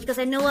got approached? Because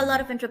I know a lot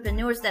of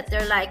entrepreneurs that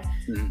they're like,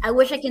 I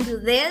wish I can do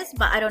this,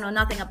 but I don't know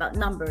nothing about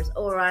numbers,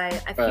 or I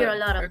fear a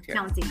lot of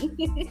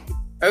counting.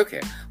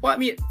 Okay. Well,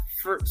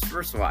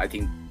 first of all, I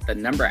think the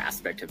number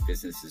aspect of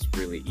business is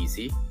really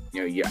easy.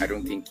 I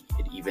don't think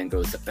it even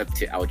goes up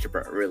to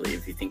algebra, really.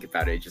 If you think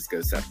about it, it just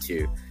goes up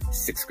to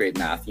 6th grade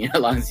math, as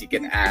long as you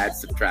can add,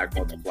 subtract,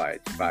 multiply,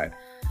 divide.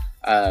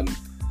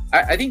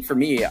 I think for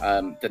me,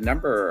 the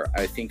number,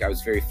 I think I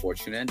was very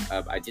fortunate.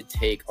 I did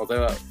take,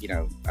 although,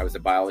 I was a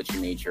biology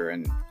major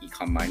and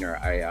econ minor,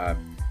 I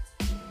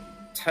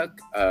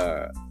took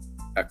a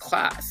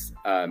class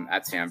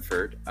at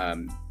Stanford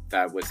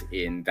that was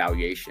in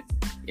valuation,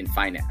 in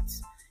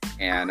finance.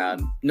 And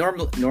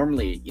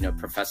normally,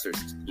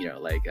 professors,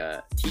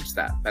 teach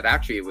that. But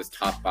actually, it was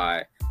taught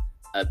by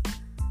a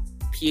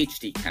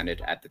PhD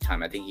candidate at the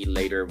time. I think he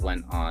later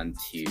went on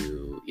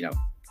to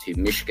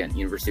Michigan,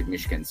 University of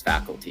Michigan's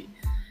faculty.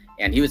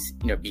 And he was,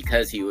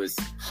 because he was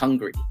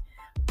hungry,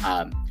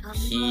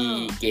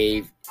 he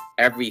gave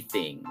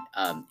everything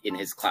in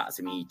his class.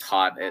 He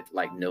taught it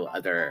like no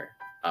other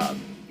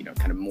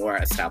kind of more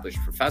established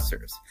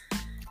professors.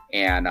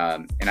 And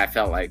I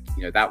felt like,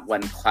 that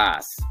one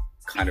class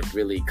kind of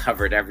really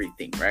covered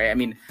everything, right? I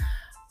mean,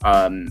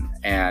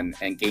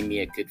 and gave me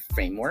a good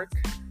framework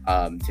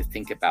to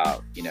think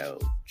about,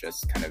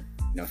 just kind of,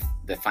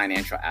 the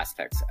financial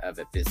aspects of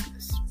a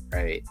business,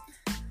 right?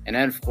 And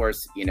then, of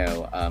course,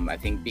 I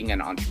think being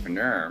an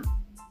entrepreneur,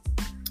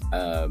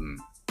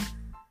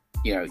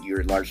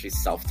 you're largely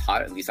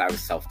self-taught. At least I was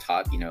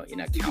self-taught, in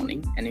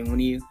accounting. And then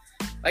when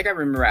I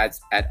remember as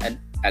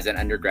an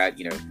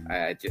undergrad,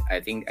 I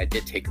think I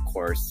did take a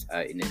course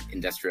in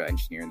industrial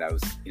engineering that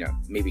was,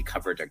 maybe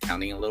covered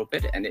accounting a little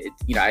bit. And it,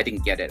 I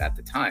didn't get it at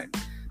the time.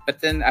 But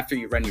then after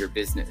you run your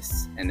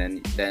business and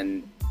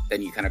then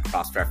you kind of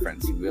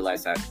cross-reference, you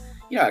realize that,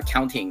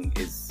 accounting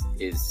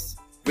is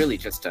really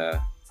just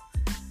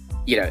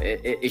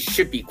it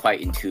should be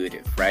quite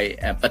intuitive, right?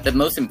 But the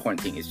most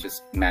important thing is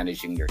just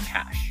managing your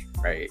cash,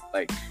 right?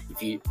 Like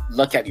if you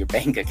look at your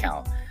bank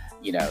account,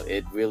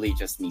 it really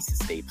just needs to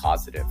stay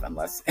positive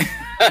unless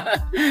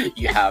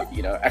you have,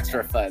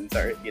 extra funds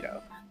or,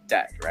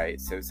 debt, right?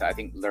 So I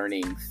think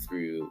learning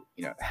through,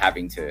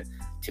 having to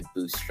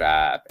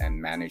bootstrap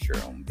and manage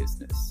your own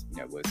business,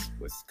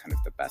 was kind of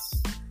the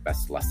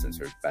best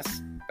lessons or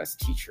best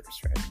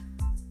teachers, right?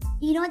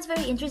 It's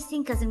very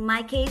interesting because in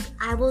my case,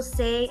 I will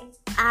say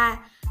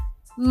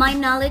my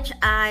knowledge,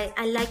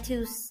 I like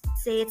to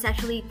say it's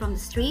actually from the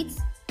streets.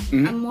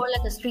 Mm-hmm. I'm more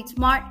like a street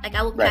smart. Like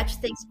I will catch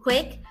things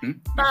quick. Mm-hmm.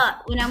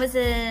 But when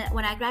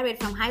I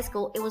graduated from high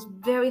school, it was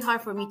very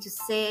hard for me to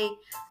say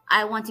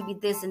I want to be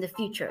this in the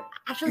future.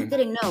 I actually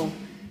didn't know.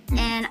 Mm-hmm.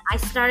 And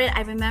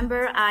I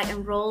remember I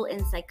enrolled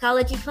in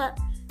psychology club.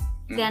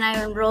 Mm-hmm. Then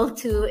I enrolled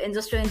to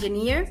industrial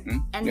engineer. Mm-hmm.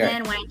 And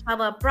then when I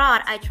traveled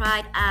abroad, I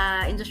tried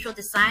industrial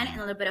design and a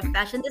little bit of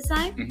fashion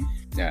design.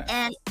 Mm-hmm. Yeah.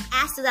 And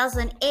as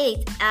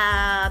 2008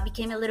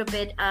 became a little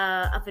bit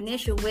of an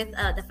issue with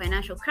the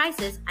financial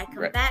crisis, I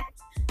come back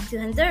to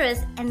Honduras,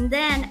 and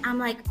then I'm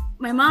like,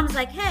 my mom's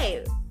like,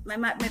 hey,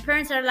 my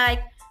parents are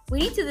like, we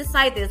need to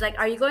decide this. Like,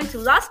 are you going to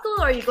law school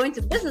or are you going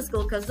to business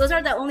school? Because those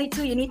are the only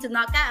two you need to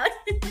knock out.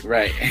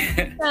 Right.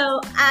 So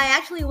I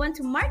actually went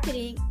to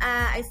marketing.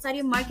 I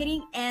studied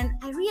marketing, and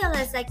I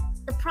realized like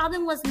the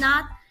problem was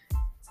not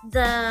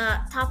the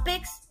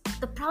topics.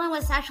 The problem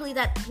was actually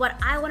that what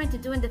I wanted to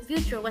do in the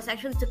future was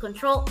actually to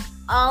control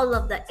all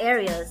of the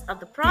areas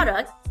of the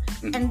product.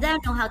 Mm-hmm. And then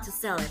know how to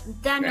sell it, and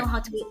then know how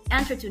to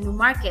enter to new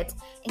markets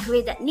and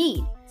create that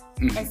need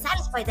and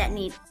satisfy that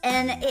need.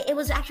 And it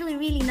was actually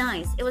really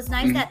nice. It was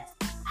nice that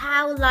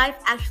how life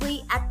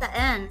actually at the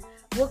end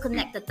will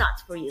connect the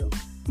dots for you.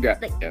 Yeah.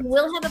 Like you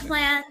will have a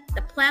plan.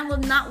 The plan will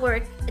not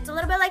work. It's a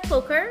little bit like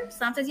poker.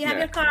 Sometimes you have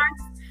your cards.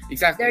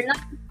 Exactly. They're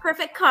not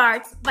perfect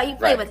cards, but you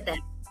play with them.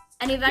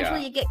 And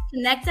eventually you get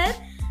connected.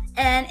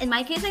 And in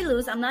my case, I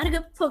lose. I'm not a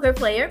good poker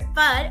player,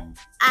 but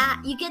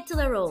you get to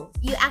the roll.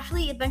 You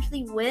actually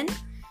eventually win.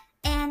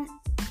 And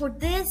for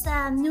this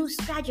new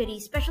strategy,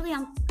 especially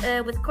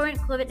with current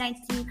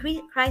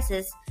COVID-19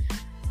 crisis,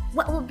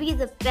 what would be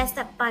the best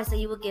advice that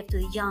you would give to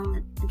the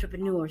young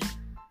entrepreneurs?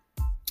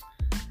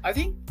 I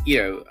think,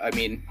 I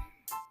think,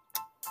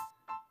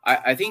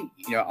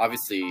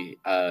 obviously,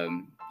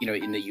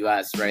 in the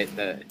US, right,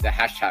 the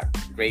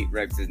hashtag Great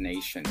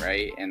Resignation,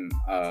 right? And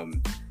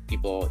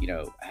people,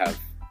 have,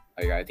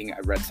 I think I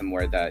read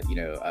somewhere that,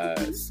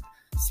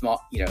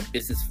 small,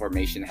 business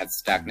formation had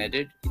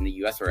stagnated in the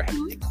US or had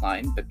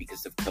declined, but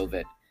because of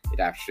COVID, it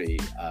actually,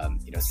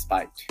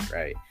 spiked,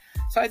 right?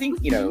 So I think,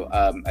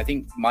 I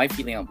think my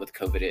feeling with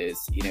COVID is,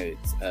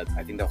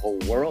 I think the whole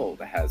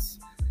world has,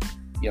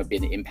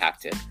 been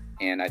impacted.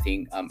 And I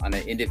think on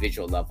an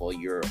individual level,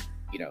 you're,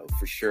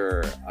 for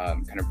sure,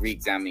 kind of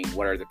re-examining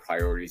what are the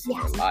priorities in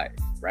your life,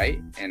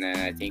 right? And then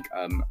I think,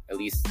 at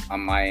least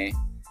on my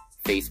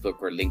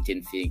Facebook or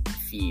LinkedIn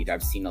feed,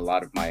 I've seen a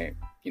lot of my,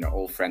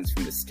 old friends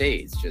from the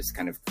States just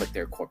kind of quit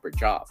their corporate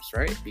jobs,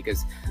 right?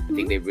 Because I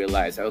think they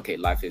realize, okay,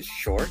 life is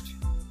short.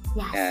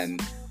 Yes.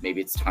 And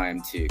maybe it's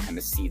time to kind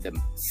of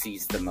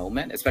seize the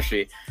moment,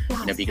 especially,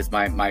 because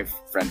my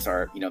friends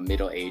are,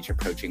 middle age,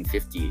 approaching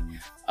 50.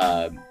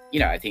 I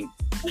think,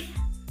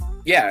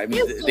 I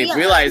mean, they've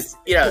realized,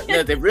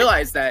 they've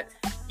realized that,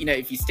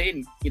 if you stay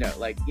in,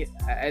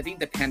 I think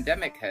the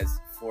pandemic has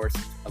forced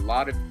a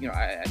lot of,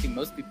 I think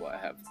most people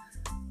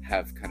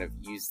have kind of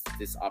used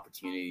this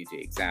opportunity to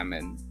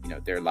examine,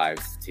 their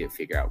lives to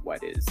figure out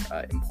what is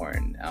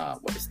important,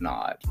 what is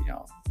not,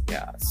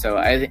 So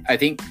I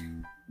think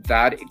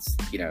that it's,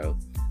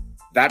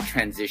 that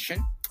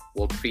transition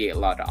will create a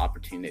lot of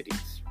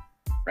opportunities,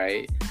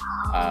 right?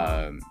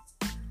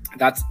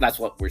 That's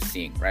what we're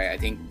seeing, right? I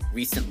think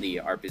recently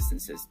our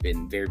business has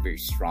been very, very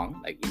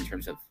strong, like in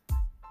terms of,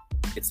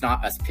 it's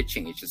not us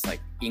pitching, it's just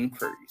like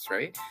inquiries,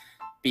 right?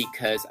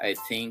 Because I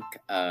think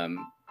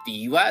the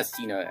US,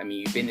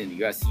 you've been in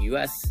the US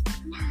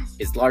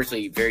is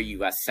largely very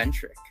US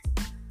centric,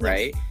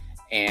 right?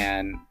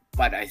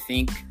 But I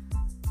think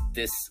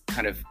this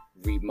kind of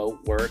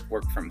remote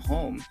work from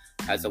home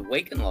has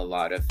awakened a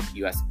lot of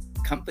US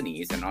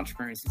companies and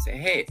entrepreneurs to say,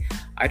 hey,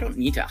 I don't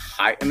need to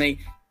hire. I mean,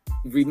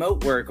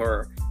 remote work,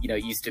 or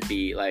used to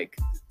be like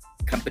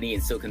company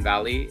in Silicon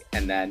Valley,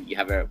 and then you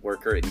have a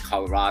worker in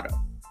Colorado,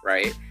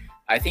 right?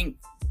 I think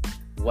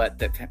what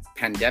the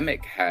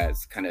pandemic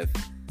has kind of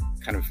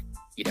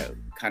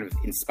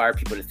inspired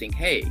people to think,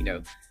 hey,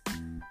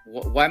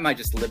 why am I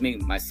just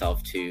limiting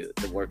myself to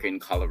the worker in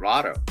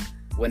Colorado?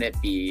 Wouldn't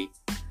it be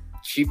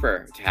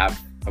cheaper to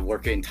have a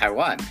worker in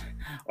Taiwan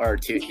or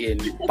in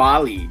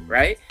Bali,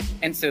 right?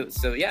 And so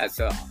I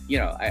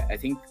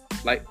think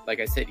like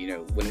I said,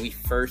 when we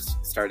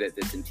first started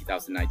this in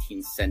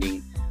 2019,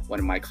 sending one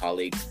of my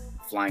colleagues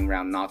flying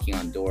around knocking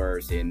on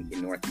doors in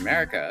North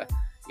America,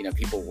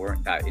 people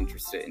weren't that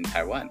interested in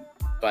Taiwan.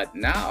 But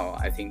now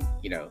I think,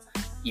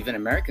 even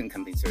American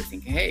companies are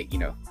thinking, hey,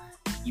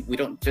 we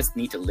don't just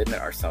need to limit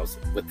ourselves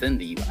within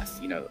the US,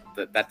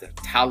 that the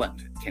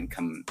talent can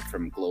come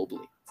from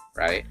globally,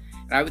 right?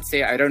 And I would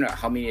say, I don't know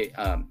how many,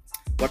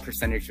 what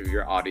percentage of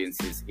your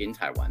audience is in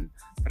Taiwan,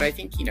 but I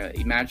think,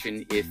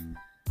 imagine if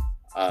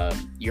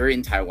you're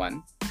in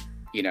Taiwan,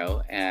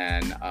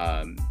 and,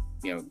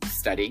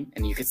 studying,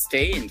 and you could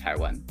stay in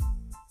Taiwan,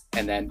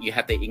 and then you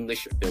have the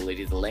English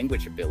ability, the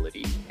language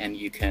ability, and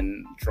you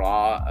can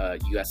draw a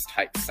US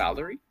type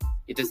salary.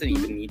 It doesn't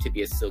even need to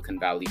be a Silicon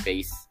Valley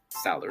based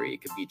salary.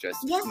 It could be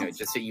just,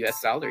 just a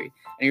US salary,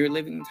 and you're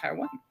living in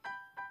Taiwan.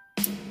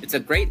 It's a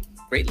great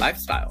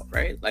lifestyle,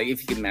 right? Like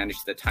if you can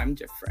manage the time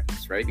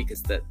difference, right?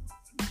 Because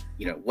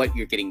what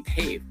you're getting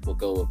paid will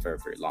go a very,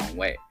 very long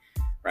way,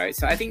 right?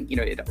 So I think,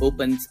 it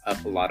opens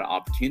up a lot of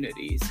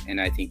opportunities,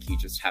 and I think you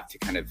just have to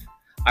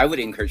I would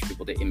encourage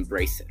people to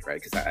embrace it, right?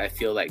 Because I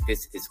feel like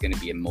this is going to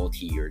be a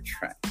multi-year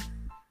trend.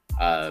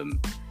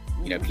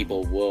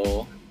 People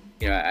will,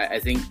 I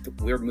think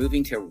we're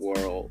moving to a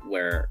world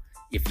where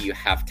if you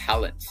have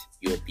talent,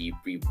 you'll be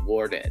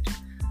rewarded,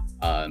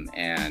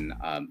 and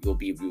you'll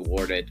be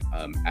rewarded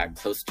at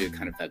close to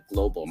kind of a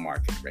global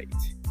market rate,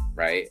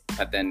 right?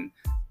 But then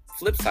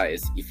flip side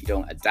is if you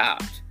don't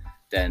adapt,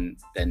 then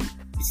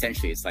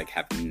essentially it's like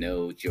having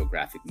no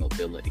geographic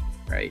mobility,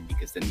 right?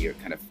 Because then you're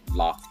kind of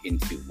locked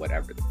into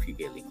whatever the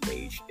prevailing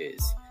wage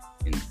is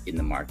in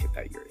the market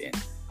that you're in.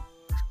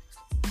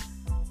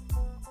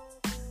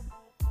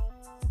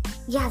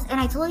 Yes, and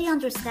I totally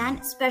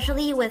understand,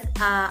 especially with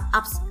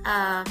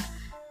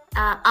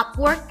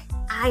Upwork.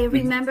 I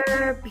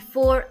remember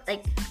before,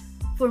 like,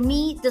 for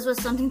me, this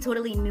was something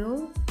totally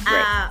new.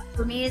 Right.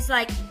 For me, it's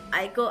like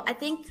I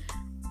think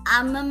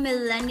I'm a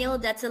millennial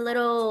that's a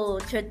little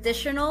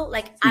traditional.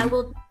 Like, I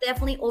will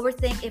definitely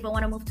overthink if I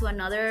want to move to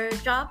another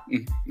job.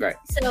 Right.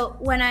 So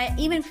when I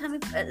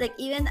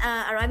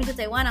arriving to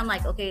Taiwan, I'm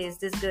like, okay, is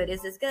this good?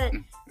 Is this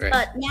good? Right.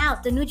 But now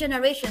the new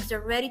generations,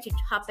 they're ready to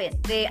hop in.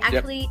 They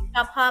actually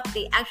hop.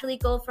 They actually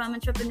go from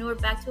entrepreneur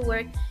back to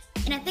work.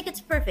 And I think it's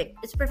perfect.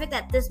 It's perfect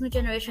that this new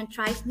generation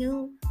tries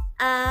new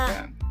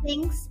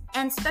things,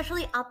 and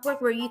especially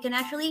Upwork, where you can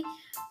actually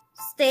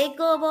stay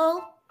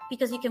global,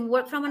 because you can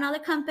work from another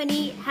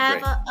company,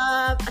 have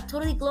a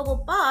totally global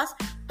boss,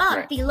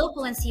 but be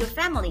local and see your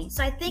family.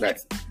 So I think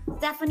it's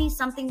definitely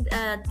something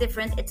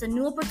different. It's a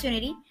new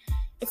opportunity.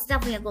 It's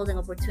definitely a golden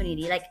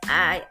opportunity. Like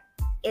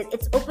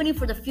it's opening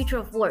for the future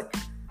of work.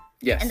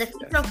 Yes. And the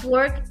future of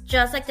work,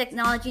 just like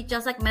technology,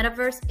 just like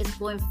metaverse, is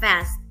going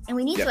fast. And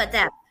we need to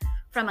adapt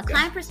from a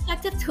client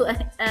perspective to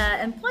an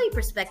employee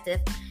perspective.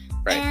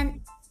 Right.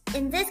 And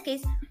in this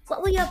case,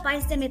 what will you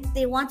advise them if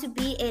they want to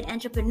be an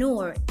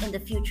entrepreneur in the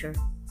future?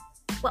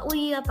 What will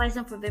you advise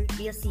them for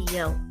be a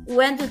CEO?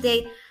 When do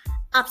they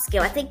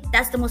upskill? I think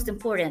that's the most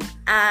important.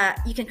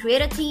 You can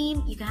create a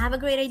team, you can have a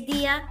great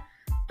idea,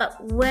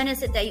 but when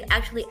is it that you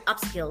actually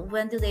upskill?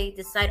 When do they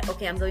decide,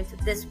 okay, I'm going to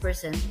this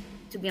person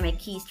to be my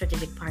key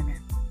strategic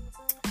partner?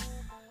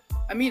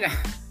 I mean,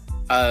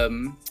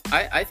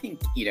 I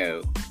think,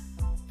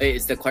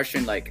 is the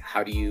question like,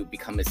 how do you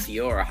become a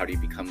CEO, or how do you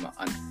become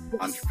an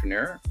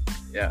entrepreneur?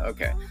 Yeah,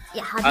 okay.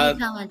 Yeah, how do you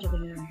become an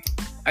entrepreneur?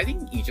 I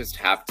think you just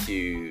have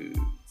to...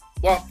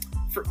 Well,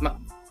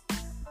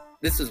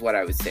 this is what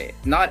I would say.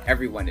 Not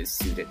everyone is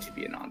suited to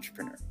be an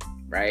entrepreneur,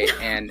 right?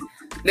 And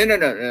no.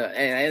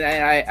 And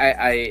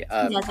I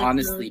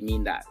honestly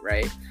mean that,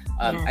 right?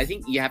 I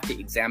think you have to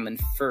examine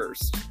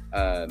first,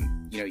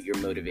 your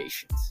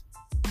motivations,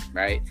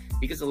 right?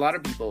 Because a lot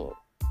of people,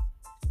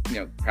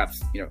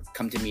 perhaps,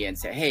 come to me and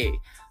say, hey,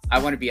 I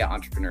want to be an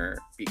entrepreneur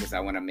because I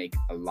want to make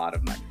a lot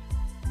of money,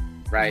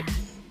 right?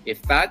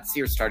 If that's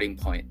your starting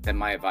point, then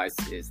my advice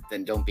is,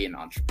 then don't be an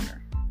entrepreneur.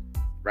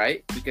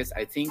 Right? Because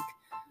I think,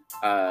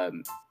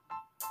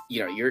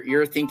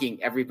 you're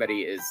thinking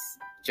everybody is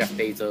Jeff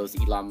Bezos,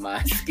 Elon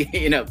Musk,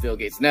 Bill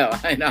Gates. No,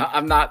 I know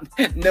I'm not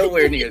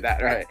nowhere near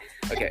that. Right?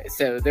 Okay.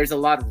 So there's a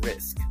lot of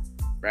risk,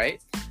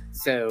 right?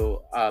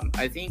 So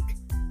I think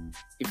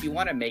if you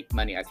want to make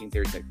money, I think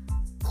there's a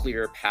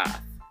clear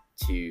path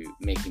to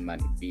making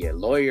money. Be a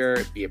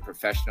lawyer, be a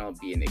professional,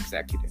 be an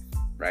executive,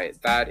 right?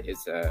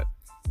 That's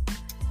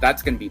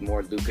going to be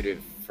more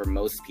lucrative for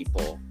most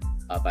people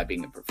by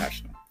being a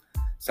professional.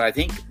 So I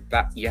think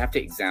that you have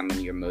to examine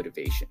your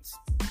motivations.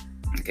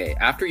 Okay,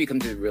 after you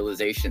come to the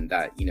realization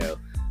that,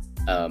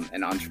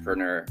 an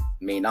entrepreneur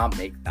may not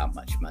make that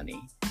much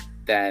money,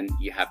 then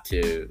you have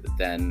to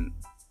then,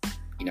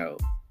 you know,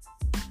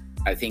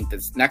 I think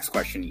this next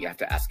question you have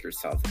to ask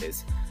yourself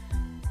is,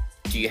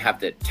 do you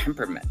have the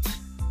temperament,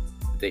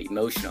 the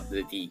emotional,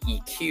 the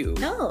EQ?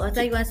 No, I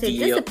thought you want to say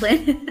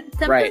discipline.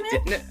 Right.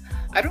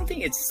 I don't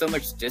think it's so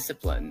much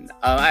discipline.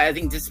 I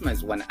think discipline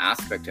is one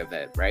aspect of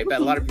it, right? But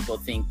a lot of people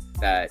think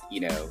that,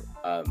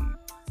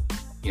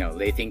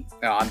 they think,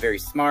 oh, I'm very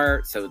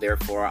smart, so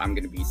therefore I'm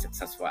going to be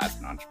successful as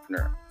an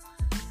entrepreneur.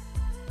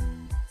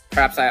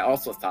 Perhaps I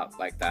also thought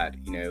like that,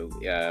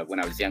 when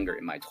I was younger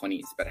in my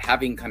 20s. But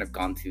having kind of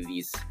gone through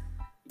these,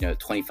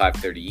 25,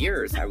 30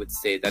 years, I would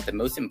say that the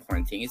most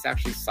important thing is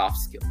actually soft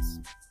skills,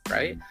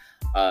 right?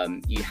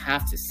 You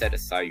have to set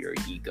aside your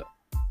ego,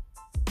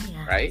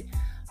 right?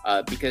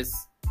 Because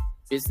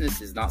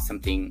business is not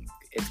something,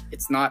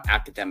 it's not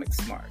academic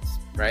smarts,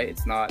 right?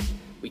 It's not,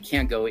 we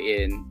can't go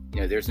in,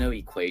 there's no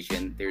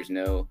equation, there's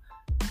no,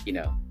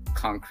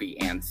 concrete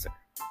answer,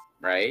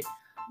 right?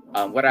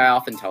 What I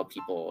often tell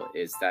people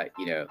is that,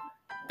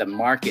 the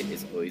market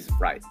is always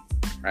right?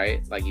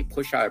 Like you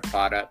push out a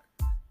product,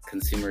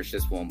 consumers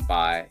just won't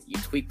buy.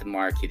 You tweak the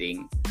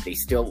marketing, they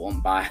still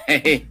won't buy.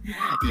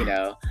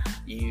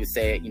 You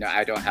say,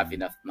 I don't have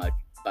enough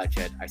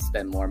budget, I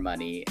spend more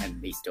money,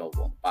 and they still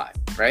won't buy,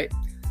 right?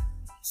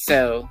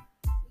 So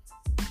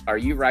are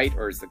you right,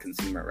 or is the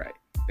consumer right?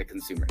 The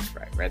consumer is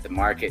right? The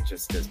market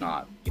just does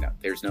not,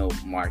 there's no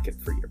market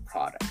for your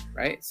product,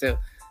 right? So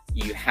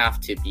you have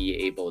to be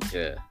able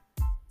to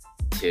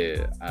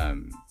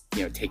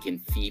take in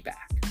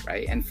feedback,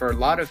 right? And for a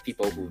lot of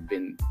people who've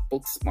been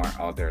book smart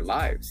all their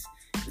lives,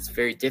 it's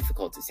very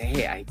difficult to say,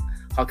 hey,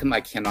 how come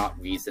I cannot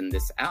reason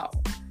this out,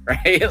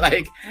 right?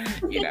 Like,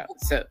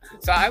 so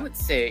I would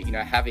say,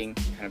 having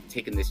kind of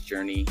taken this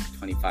journey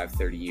 25,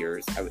 30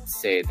 years, I would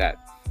say that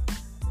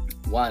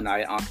one,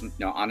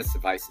 honest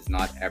advice is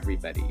not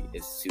everybody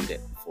is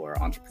suited for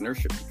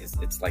entrepreneurship, because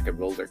it's like a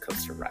roller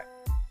coaster ride.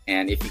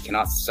 And if you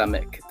cannot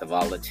stomach the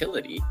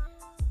volatility,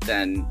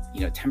 then,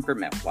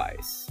 temperament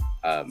wise,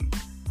 then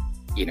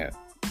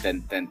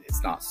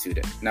it's not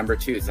suited. Number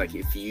two is like,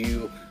 if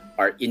you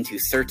are into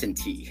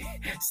certainty,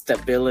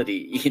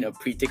 stability,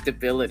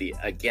 predictability,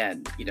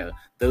 again,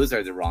 those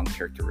are the wrong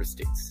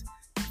characteristics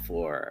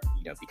for,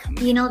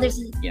 becoming there's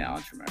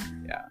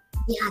entrepreneur.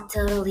 Yeah,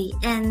 totally.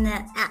 And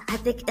I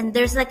think, and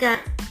there's like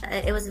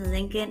it was in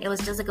LinkedIn, it was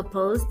just like a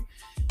post,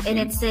 and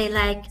it say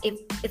like,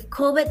 if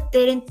COVID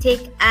didn't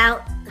take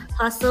out the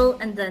hustle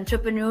and the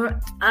entrepreneur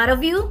out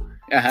of you,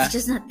 it's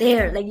just not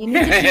there. Like you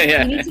need to,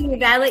 you need to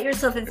evaluate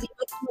yourself and see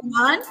what's going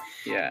on.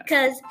 Yeah.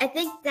 Because I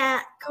think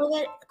that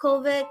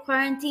COVID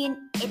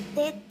quarantine,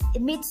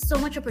 it made so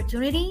much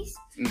opportunities,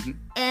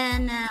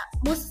 and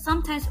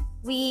sometimes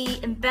we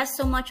invest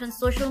so much on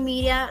social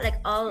media, like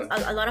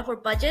a lot of our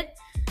budget,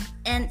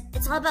 and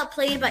it's all about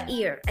playing by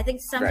ear. I think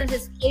sometimes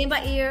it's playing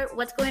by ear.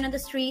 What's going on the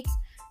streets?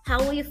 How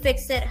will you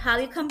fix it? How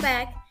you come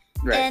back?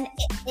 Right. And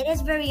it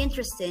is very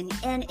interesting.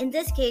 And in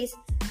this case,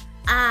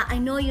 I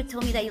know you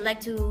told me that you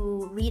like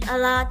to read a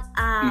lot.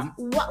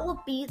 What would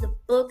be the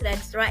book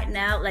that's right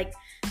now, like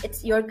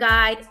it's your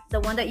guide, the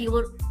one that you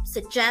would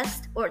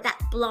suggest, or that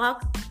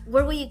blog?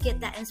 Where will you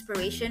get that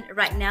inspiration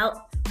right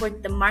now for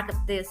the mark of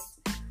this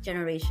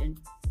generation?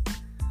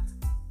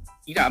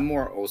 I'm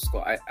more old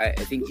school. I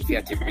think if you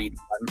had to read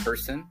one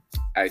person,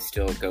 I would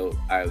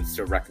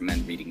still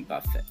recommend reading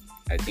Buffett.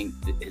 I think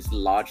his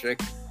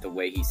logic, the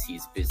way he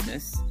sees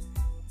business,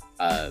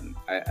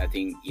 I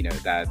think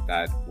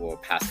that will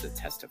pass the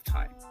test of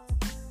time.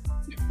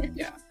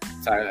 Yeah.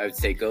 So I would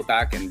say go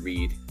back and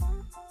read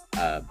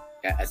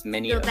as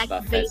many of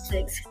Buffett's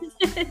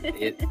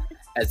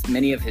as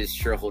many of his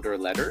shareholder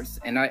letters,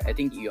 and I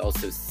think you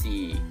also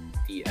see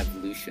the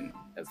evolution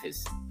of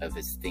his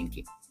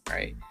thinking,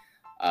 right?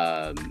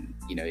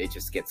 It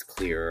just gets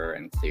clearer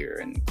and clearer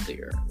and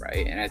clearer,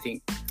 right? And I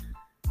think,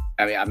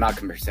 I'm not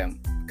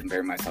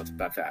comparing myself to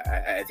Buffett.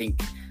 I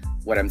think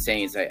what I'm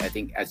saying is I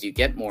think as you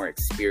get more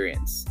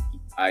experience,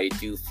 I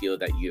do feel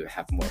that you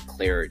have more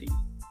clarity,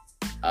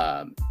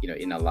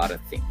 in a lot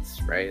of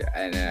things, right?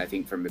 And I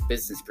think from a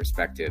business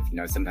perspective,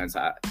 sometimes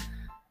I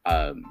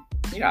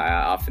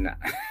often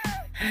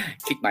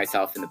kick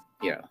myself in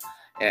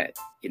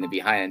the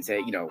behind and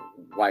say,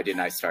 why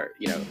didn't I start,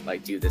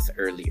 do this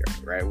earlier,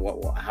 right?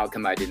 How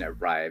come I didn't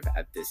arrive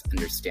at this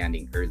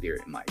understanding earlier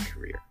in my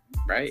career,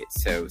 right?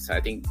 So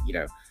I think,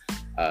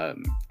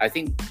 I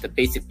think the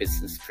basic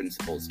business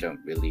principles don't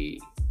really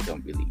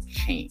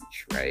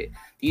change, right?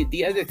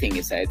 The other thing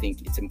is I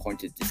think it's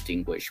important to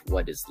distinguish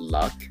what is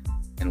luck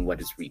and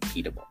what is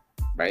repeatable,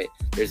 right?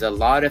 There's a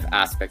lot of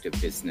aspect of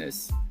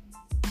business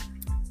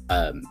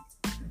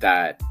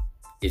that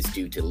is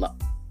due to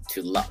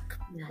luck,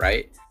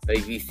 right? But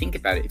if you think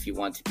about it, if you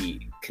want to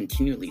be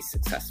continually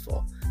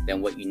successful,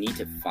 then what you need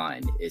to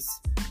find is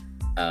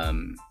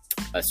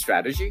a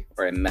strategy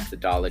or a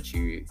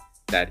methodology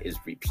that is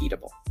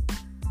repeatable,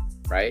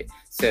 right?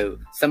 So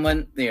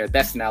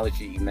best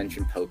analogy, you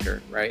mentioned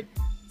poker, right?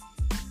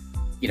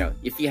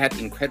 If you had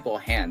incredible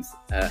hands,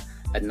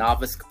 a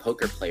novice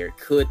poker player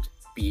could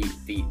be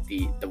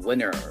the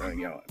winner,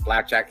 or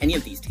blackjack, any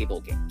of these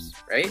table games,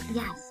 right?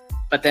 Yes.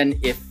 But then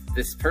if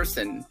this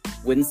person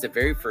wins the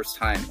very first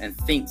time and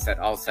thinks that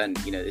all of a sudden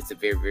it's a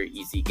very, very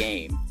easy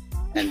game,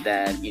 and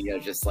then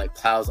just like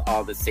plows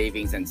all the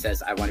savings and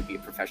says, I want to be a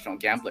professional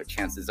gambler,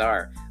 chances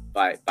are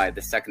by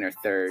the second or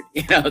third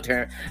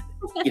turn,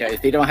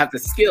 if they don't have the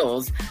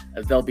skills,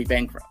 they'll be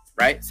bankrupt,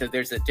 right? So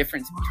there's a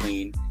difference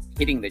between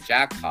hitting the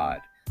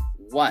jackpot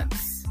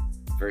once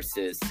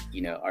versus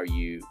are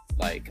you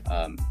like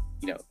going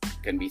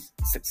to be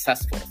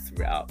successful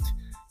throughout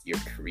your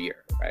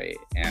career, right?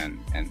 And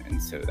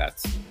so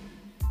that's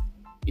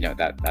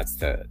that's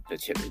the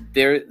chip.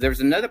 There's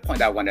another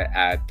point I want to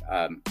add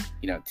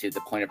to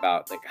the point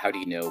about like how do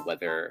you know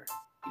whether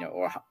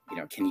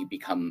can you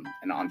become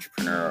an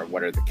entrepreneur, or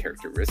what are the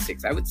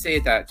characteristics? I would say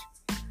that,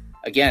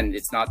 again,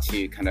 it's not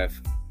to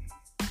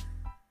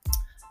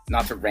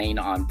rain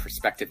on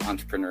prospective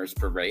entrepreneurs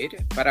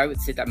parade, but I would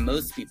say that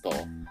most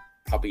people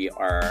probably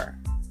are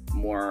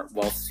more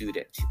well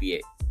suited to be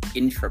an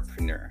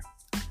intrapreneur,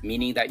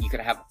 meaning that you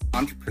could have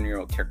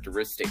entrepreneurial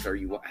characteristics or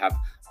you have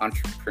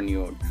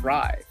entrepreneurial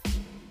drive.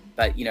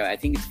 But I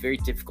think it's very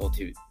difficult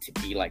to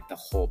be like the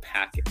whole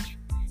package.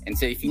 And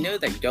so if you know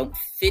that you don't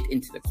fit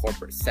into the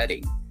corporate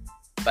setting,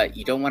 but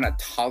you don't want to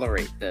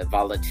tolerate the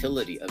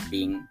volatility of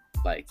being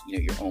like,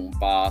 your own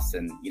boss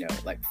and,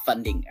 like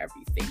funding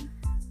everything,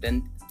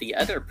 then the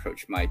other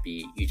approach might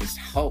be you just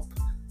help,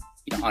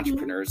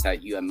 entrepreneurs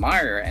that you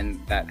admire and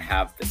that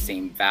have the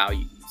same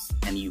values,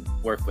 and you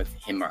work with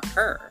him or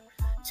her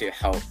to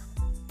help,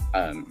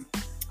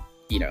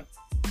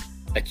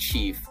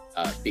 achieve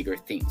bigger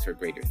things or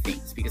greater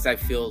things. Because I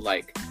feel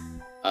like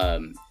a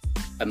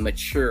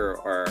mature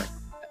or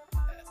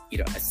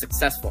a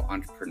successful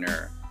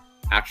entrepreneur,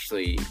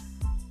 actually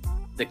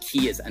the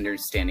key is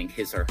understanding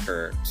his or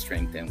her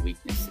strengths and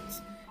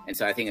weaknesses. And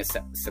so I think a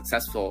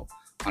successful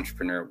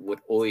entrepreneur would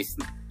always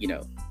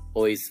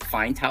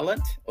find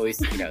talent,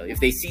 if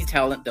they see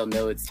talent, they'll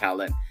know it's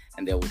talent,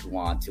 and they would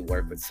want to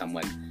work with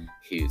someone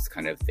who's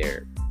kind of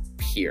their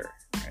peer,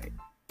 right?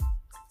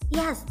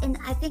 Yes, and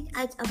I think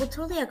I would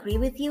totally agree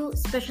with you,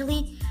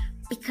 especially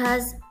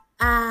because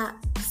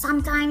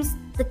sometimes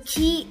the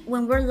key,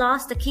 when we're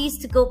lost, the key is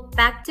to go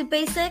back to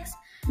basics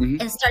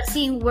and start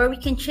seeing where we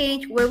can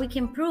change, where we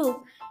can improve,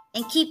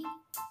 and keep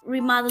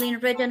remodeling,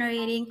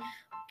 regenerating,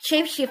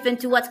 shape-shift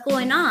into what's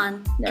going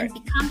on, right, and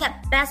become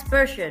that best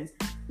version.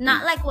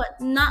 Not like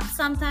not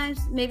sometimes,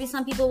 maybe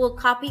some people will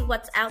copy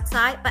what's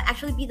outside, but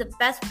actually be the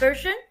best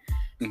version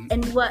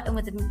and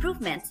with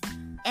improvements.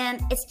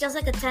 And it's just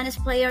like a tennis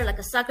player, like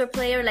a soccer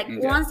player. Like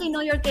once they know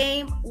your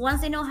game,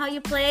 once they know how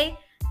you play,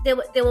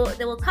 they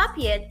will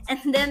copy it,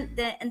 and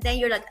then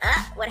you're like,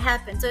 what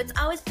happened? So it's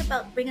always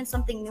about bringing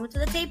something new to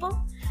the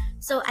table.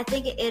 So I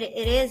think it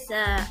is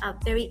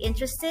very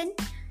interesting.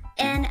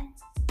 And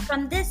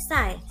from this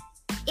side,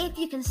 if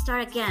you can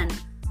start again,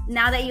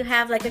 now that you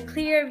have like a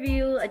clear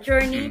view, a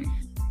journey,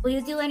 will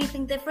you do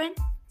anything different?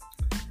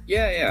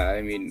 Yeah.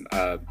 I mean,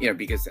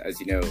 because as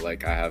you know,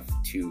 like I have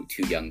two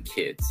young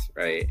kids,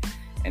 right?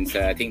 And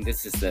so I think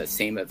this is the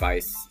same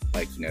advice,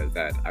 like,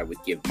 that I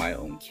would give my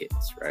own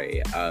kids,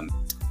 right?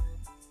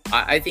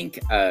 I think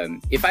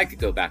if I could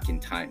go back in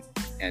time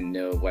and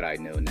know what I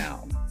know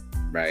now,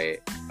 right?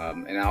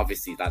 And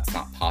obviously that's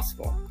not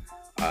possible.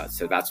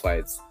 So that's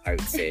why I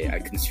would say I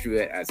construe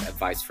it as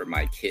advice for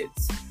my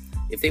kids.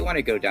 If they want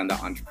to go down the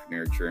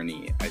entrepreneur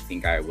journey, I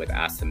think I would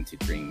ask them to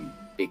dream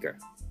bigger,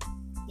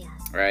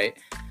 right?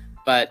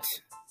 But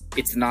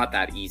it's not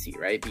that easy,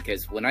 right?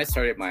 Because when I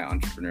started my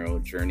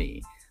entrepreneurial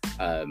journey,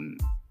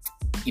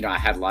 I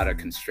had a lot of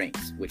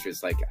constraints, which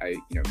was like,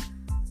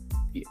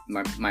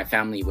 my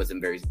family wasn't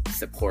very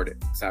supportive,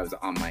 so I was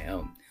on my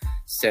own.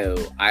 So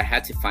I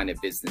had to find a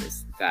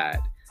business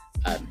that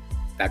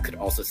could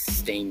also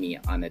sustain me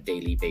on a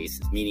daily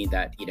basis, meaning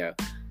that,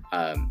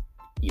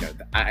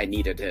 I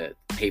needed to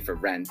pay for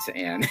rent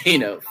and,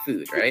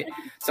 food, right?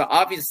 So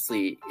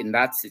obviously in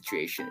that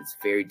situation, it's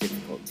very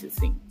difficult to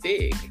think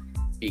big,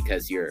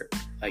 because you're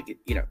like,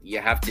 you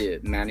have to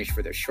manage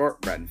for the short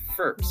run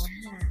first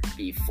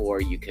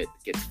before you could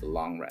get to the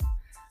long run.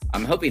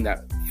 I'm hoping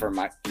that for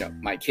my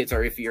kids,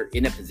 or if you're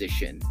in a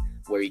position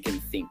where you can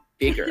think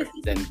bigger,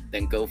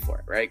 then go for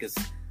it, right? Because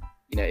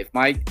if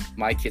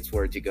my kids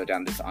were to go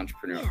down this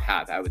entrepreneurial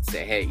path, I would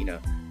say, hey,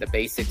 the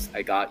basics,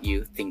 I got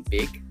you, think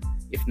big.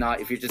 If not,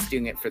 if you're just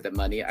doing it for the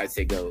money, I'd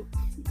say go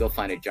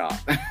find a job.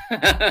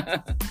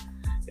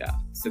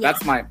 So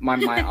that's my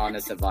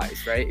honest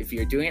advice, right? If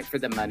you're doing it for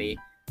the money,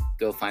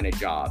 go find a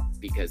job,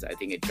 because I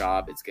think a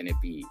job is going to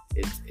be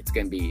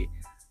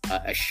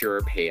a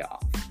sure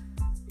payoff.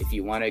 If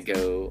you want to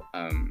go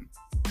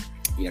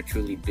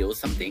truly build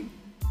something,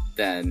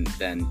 then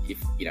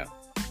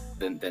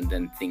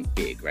think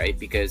big, right?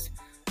 Because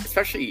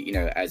especially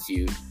as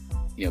you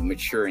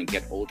mature and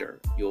get older,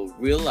 you'll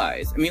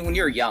realize, I mean, when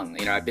you're young,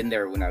 I've been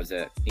there when I was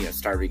a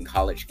starving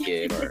college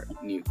kid or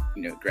new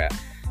grad,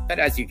 but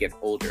as you get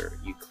older,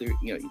 you clear,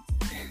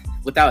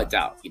 without a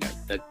doubt,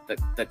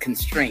 the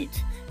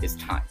constraint is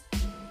time,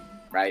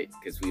 right?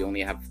 Because we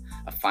only have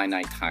a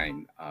finite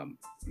time,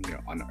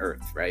 on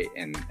Earth, right?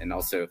 And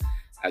also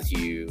as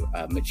you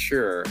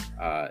mature,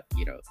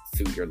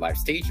 through your life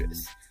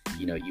stages,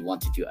 you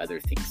want to do other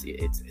things.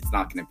 It's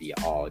not going to be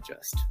all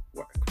just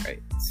work,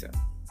 right? So.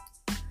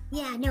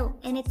 Yeah, no,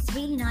 and it's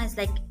really nice.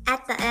 Like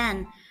at the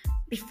end,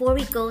 before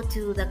we go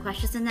to the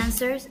questions and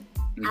answers,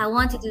 I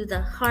want to do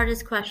the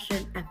hardest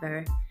question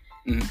ever.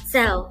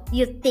 So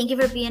thank you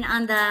for being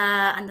on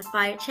the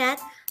fire chat.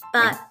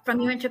 But from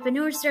your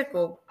entrepreneur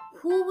circle,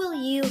 who will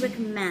you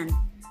recommend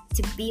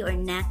to be our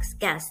next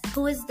guest?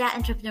 Who is that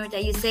entrepreneur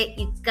that you say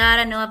you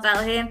gotta know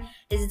about him?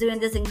 He's doing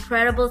this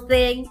incredible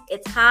thing.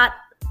 It's hot.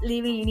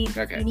 Libby, you need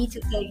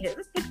to take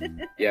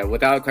him. Yeah,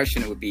 without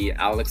question, it would be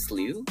Alex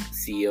Liu,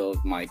 CEO of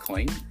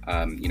MaiCoin.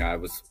 I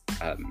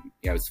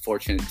was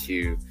fortunate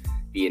to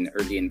be an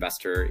early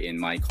investor in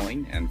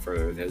MaiCoin, and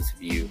for those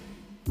of you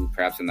who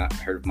perhaps have not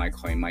heard of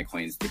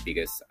MaiCoin is the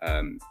biggest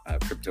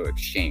crypto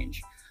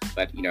exchange.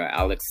 But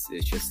Alex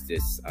is just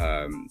this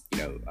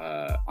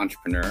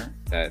entrepreneur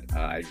that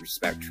I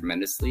respect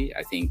tremendously.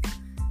 I think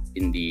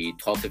in the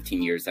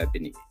 12-15 years I've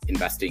been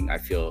investing, I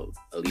feel,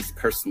 at least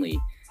personally,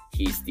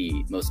 he's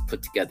the most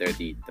put together,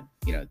 the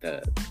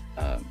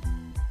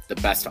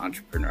best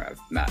entrepreneur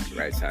I've met,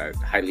 right? So I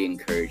highly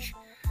encourage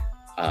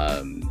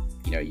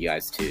you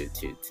guys to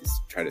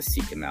try to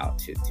seek him out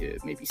to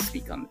maybe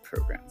speak on the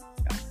program.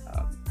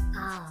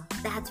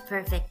 That's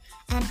perfect.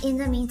 And in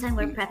the meantime,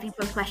 we're prepping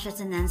for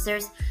questions and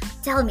answers.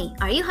 Tell me,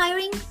 are you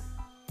hiring?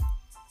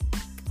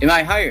 Am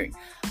I hiring?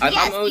 Yes,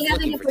 I'm always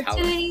looking for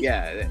talent.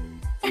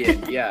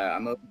 Yeah.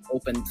 I'm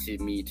open to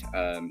meet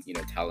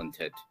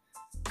talented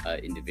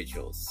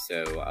individuals.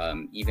 So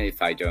even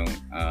if I don't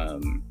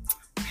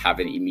have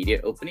an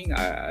immediate opening,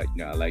 I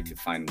like to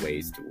find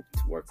ways to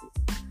work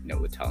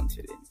with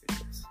talented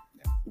individuals.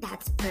 Yeah.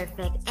 That's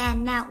perfect.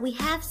 And now we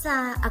have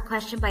a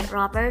question by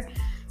Robert.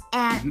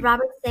 And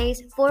Robert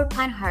says, for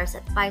Pinehurst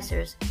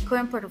Advisors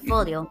current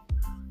portfolio,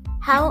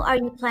 how are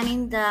you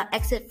planning the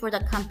exit for the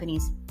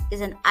companies?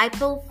 Is an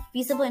IPO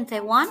feasible in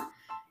Taiwan?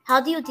 How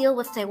do you deal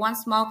with Taiwan's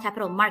small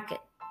capital market?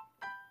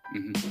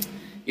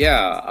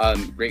 Yeah,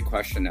 great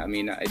question. I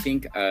mean, I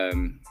think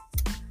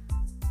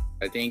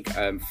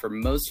for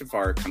most of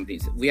our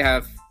companies, we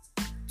have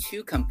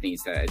two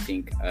companies that I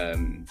think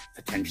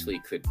potentially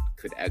could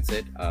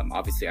exit.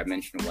 Obviously, I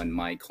mentioned one,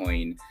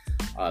 MaiCoin.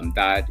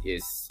 That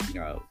is,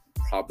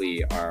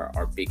 probably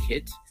our big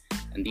hit,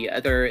 and the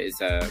other is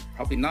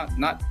probably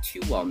not too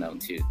well known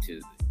to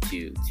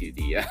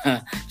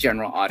the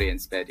general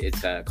audience, but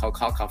it's called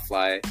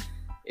Kakafly.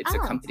 It's a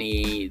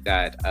company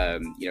that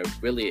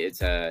really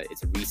it's a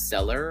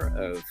reseller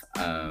of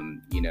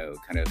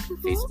kind of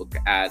Facebook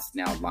ads,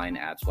 now Line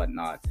ads,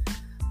 whatnot.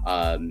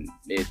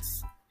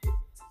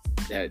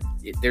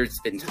 There's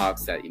been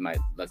talks that you might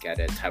look at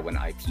a Taiwan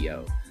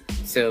IPO.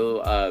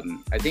 So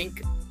I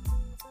think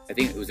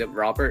it was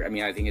Robert. I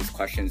mean, I think his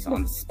question's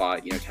on the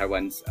spot.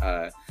 Taiwan's.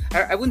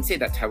 I wouldn't say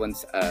that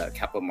Taiwan's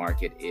capital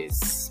market is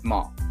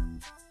small,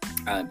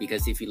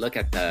 because if you look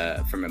at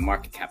from a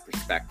market cap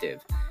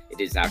perspective, it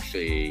is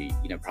actually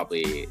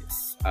probably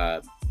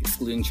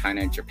excluding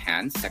China and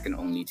Japan, second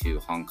only to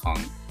Hong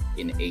Kong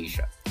in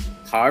Asia.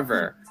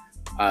 However,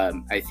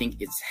 I think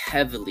it's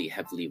heavily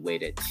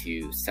weighted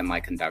to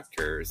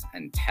semiconductors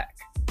and tech.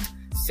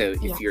 So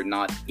if you're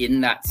not in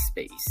that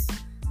space,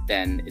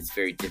 then it's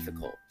very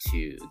difficult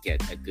to get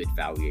a good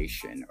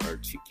valuation or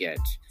to get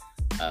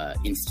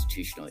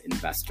institutional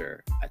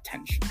investor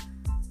attention,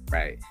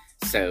 right?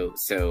 So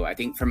I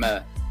think from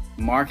a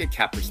market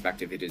cap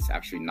perspective, it is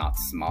actually not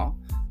small,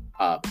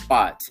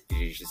 but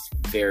it is just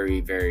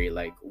very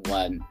like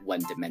one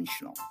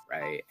dimensional,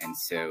 right? And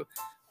so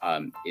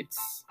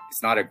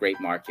it's not a great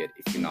market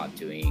if you're not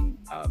doing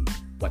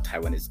what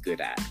Taiwan is good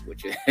at,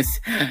 which is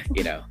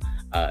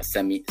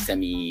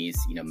semis,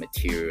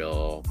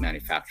 material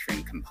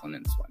manufacturing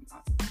components,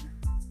 whatnot.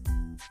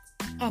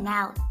 And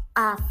now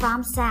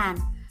from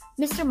San,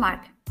 Mr.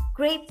 Mark,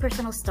 great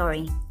personal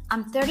story.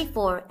 I'm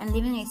 34 and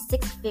living a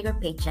 6-figure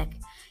paycheck.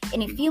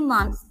 In a few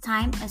months'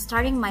 time, and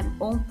starting my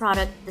own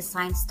product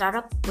design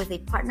startup with a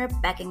partner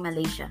back in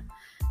Malaysia.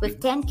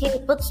 With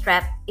 10K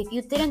bootstrap, if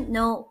you didn't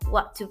know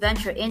what to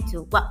venture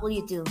into, what will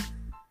you do?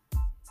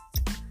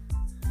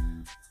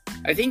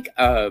 I think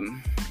I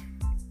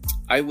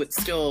would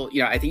still,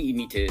 I think you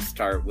need to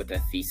start with a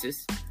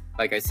thesis.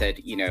 Like I said,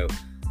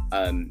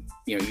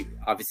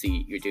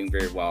 obviously you're doing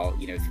very well,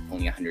 if you're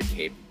pulling a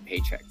 100K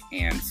paycheck.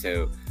 And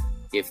so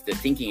if the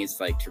thinking is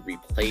like to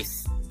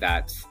replace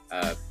that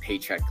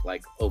paycheck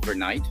like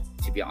overnight,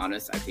 to be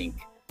honest, I think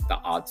the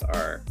odds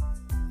are,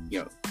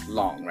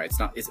 long, right?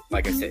 It's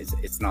like I said,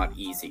 it's not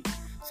easy.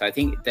 So I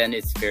think then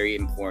it's very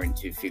important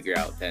to figure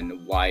out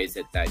then why is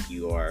it that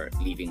you are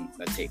leaving,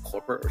 let's say,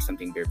 corporate or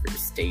something very, very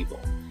stable,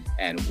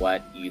 and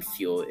what you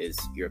feel is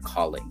your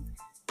calling,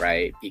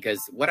 right? Because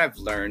what I've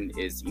learned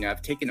is,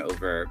 I've taken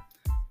over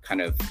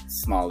kind of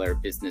smaller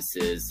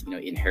businesses,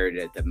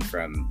 inherited them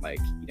from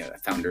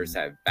founders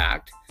I've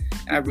backed.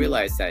 And I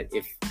realized that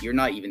if you're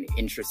not even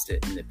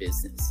interested in the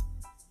business,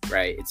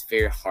 right, it's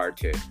very hard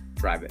to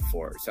drive it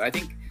forward. So I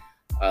think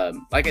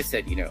like I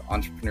said,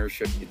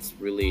 entrepreneurship, it's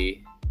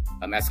really,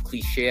 as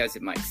cliche as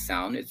it might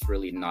sound, it's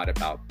really not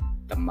about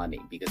the money,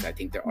 because I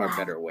think there are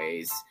better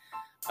ways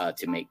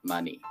to make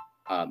money.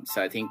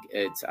 So I think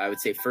I would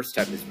say first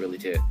step is really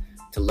to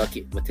look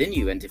within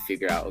you and to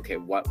figure out, okay,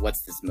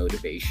 what's this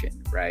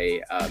motivation,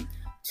 right?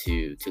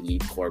 To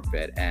leave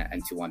corporate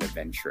and to want to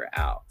venture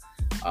out.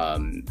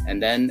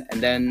 And then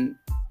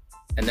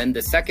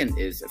the second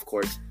is, of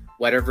course,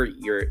 whatever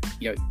your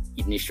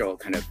initial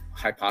kind of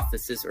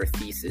hypothesis or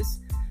thesis,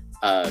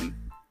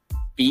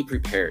 be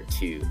prepared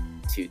to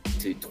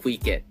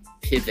tweak it,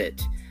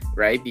 pivot,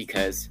 right?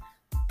 Because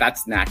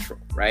that's natural,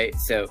 right?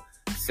 So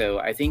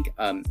I think,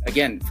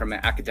 again, from an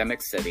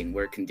academic setting,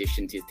 we're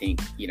conditioned to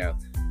think,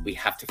 we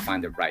have to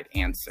find the right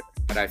answer.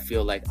 But I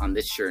feel like on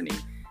this journey,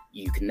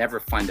 you can never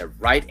find the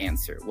right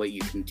answer. What you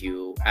can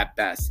do at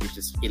best is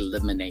just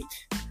eliminate,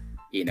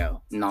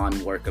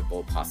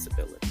 non-workable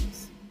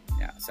possibilities.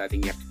 Yeah. So I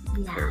think you have to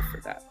be prepared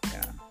for that.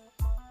 Yeah.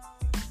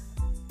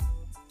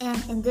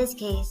 And in this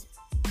case,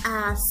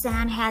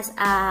 San has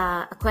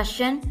a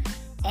question,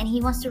 and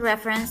he wants to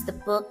reference the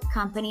book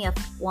Company of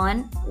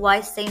One, Why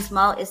Staying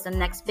Small is the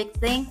Next Big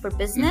Thing for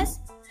Business.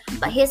 Mm-hmm.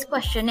 But his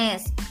question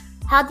is,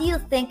 how do you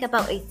think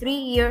about a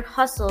 3-year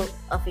hustle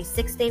of a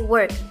 6-day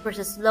work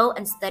versus slow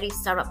and steady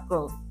startup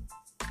growth?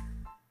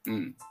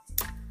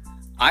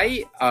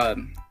 I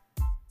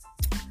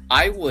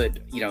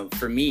would,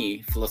 for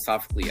me,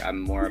 philosophically, I'm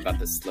more about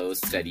the slow,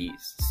 steady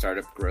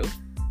startup growth.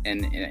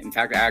 And in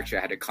fact, I actually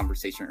had a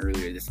conversation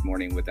earlier this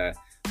morning with a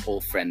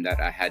old friend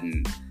that I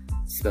hadn't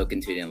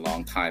spoken to in a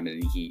long time.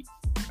 And he,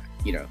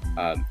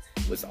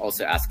 was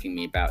also asking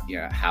me about,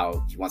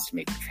 how he wants to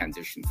make the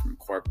transition from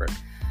corporate.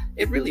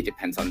 It really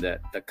depends on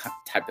the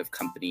type of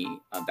company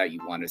that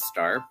you want to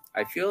start.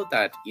 I feel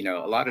that,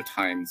 a lot of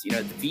times,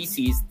 the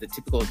VCs, the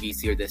typical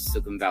VC or the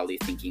Silicon Valley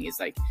thinking is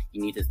like,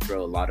 you need to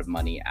throw a lot of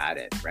money at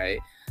it, right?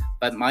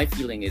 But my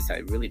feeling is that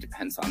it really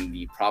depends on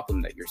the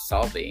problem that you're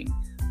solving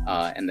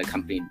and the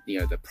company,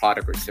 the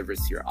product or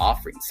service you're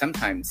offering.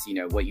 Sometimes,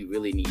 what you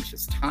really need is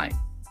just time.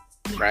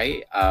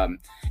 Right. I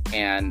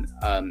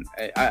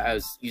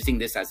was using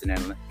this as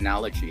an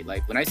analogy.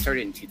 Like when I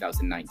started in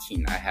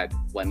 2019, I had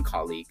one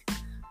colleague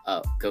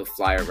go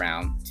fly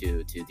around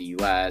to the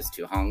US,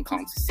 to Hong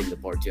Kong, to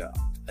Singapore to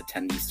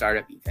attend these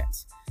startup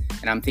events.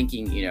 And I'm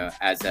thinking,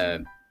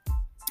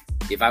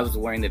 if I was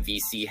wearing the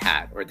VC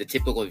hat or the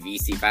typical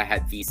VC, if I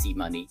had VC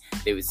money,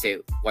 they would say,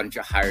 why don't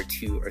you hire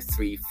 2 or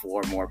 3,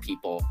 4 more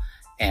people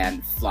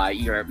and fly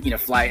Europe,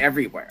 fly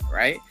everywhere,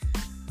 right?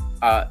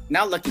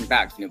 Now looking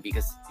back,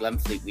 because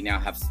Glenfleet, we now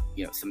have,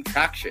 some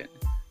traction.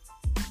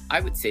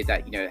 I would say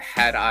that,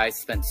 had I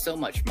spent so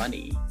much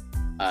money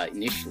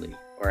initially,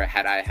 or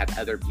had I had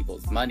other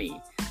people's money,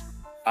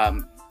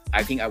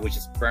 I think I would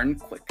just burn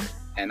quicker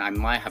and I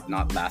might have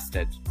not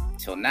lasted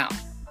till now,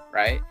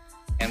 right?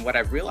 And what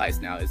I've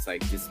realized now is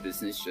like this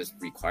business just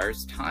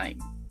requires time.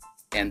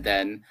 And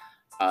then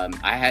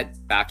I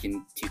had back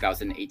in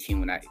 2018,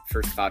 when I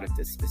first thought of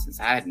this business,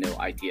 I had no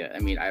idea. I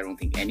mean, I don't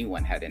think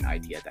anyone had an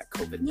idea that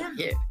COVID would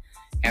hit.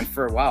 And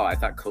for a while, I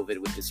thought COVID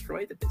would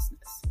destroy the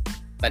business.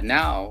 But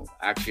now,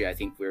 actually, I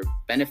think we're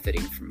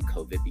benefiting from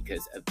COVID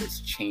because of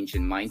this change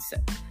in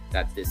mindset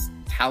that this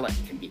talent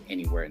can be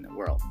anywhere in the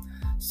world.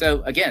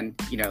 So again,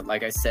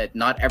 like I said,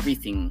 not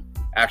everything,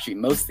 actually,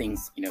 most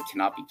things,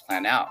 cannot be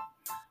planned out.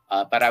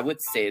 But I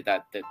would say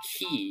that the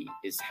key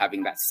is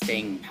having that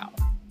staying power,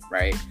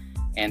 right?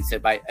 And so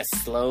by a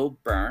slow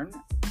burn,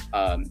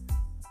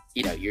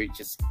 you're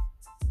just,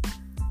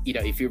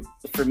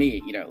 for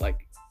me,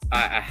 like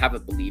I have a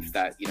belief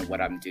that, what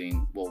I'm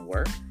doing will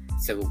work.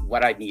 So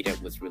what I needed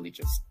was really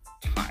just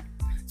time.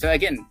 So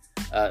again,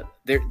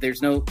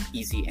 there's no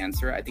easy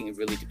answer. I think it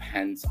really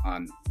depends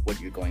on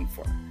what you're going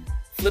for.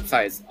 Flip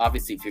side is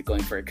obviously if you're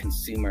going for a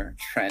consumer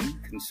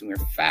trend, consumer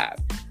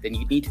fad, then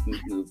you need to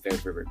move very,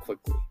 very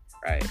quickly,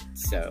 right?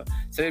 So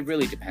it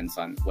really depends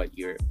on what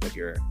you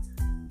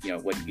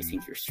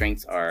think your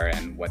strengths are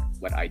and what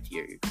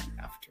idea you're going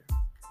after.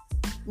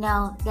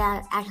 No,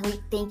 yeah, actually,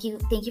 thank you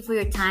for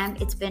your time.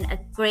 It's been a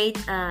great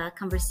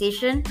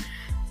conversation.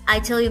 I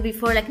tell you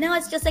before, like, no,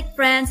 it's just like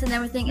friends and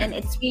everything, and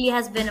it really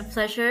has been a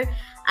pleasure.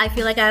 I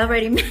feel like I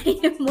already met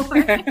you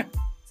more.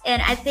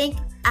 And I think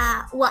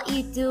what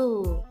you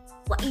do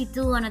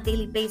on a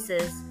daily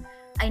basis,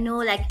 I know,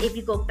 like, if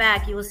you go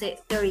back, you will say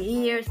 30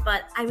 years,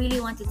 but I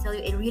really want to tell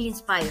you, it really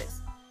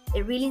inspires.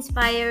 It really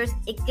inspires.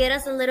 It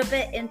gets us a little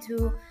bit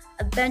into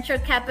a venture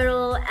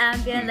capital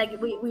ambient. Like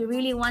we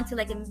really want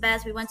to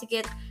invest. We want to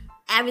get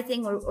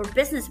everything or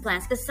business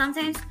plans, because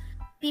sometimes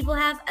people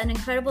have an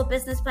incredible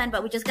business plan,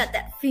 but we just got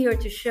that fear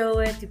to show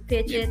it, to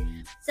pitch it.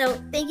 So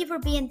thank you for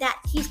being that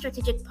key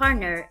strategic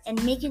partner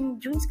and making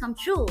dreams come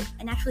true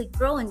and actually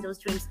growing those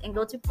dreams and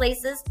go to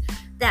places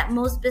that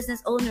most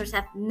business owners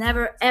have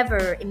never,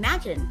 ever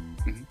imagined.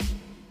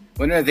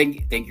 Well, no,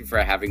 thank you for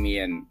having me,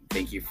 and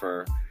thank you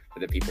for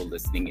the people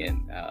listening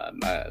in.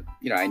 I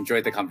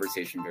enjoyed the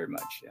conversation very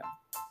much. Yeah.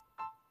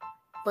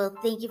 Well,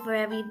 thank you for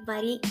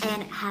everybody,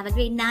 and have a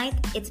great night.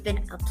 It's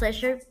been a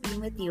pleasure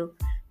being with you.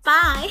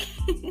 Bye.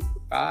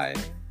 Bye.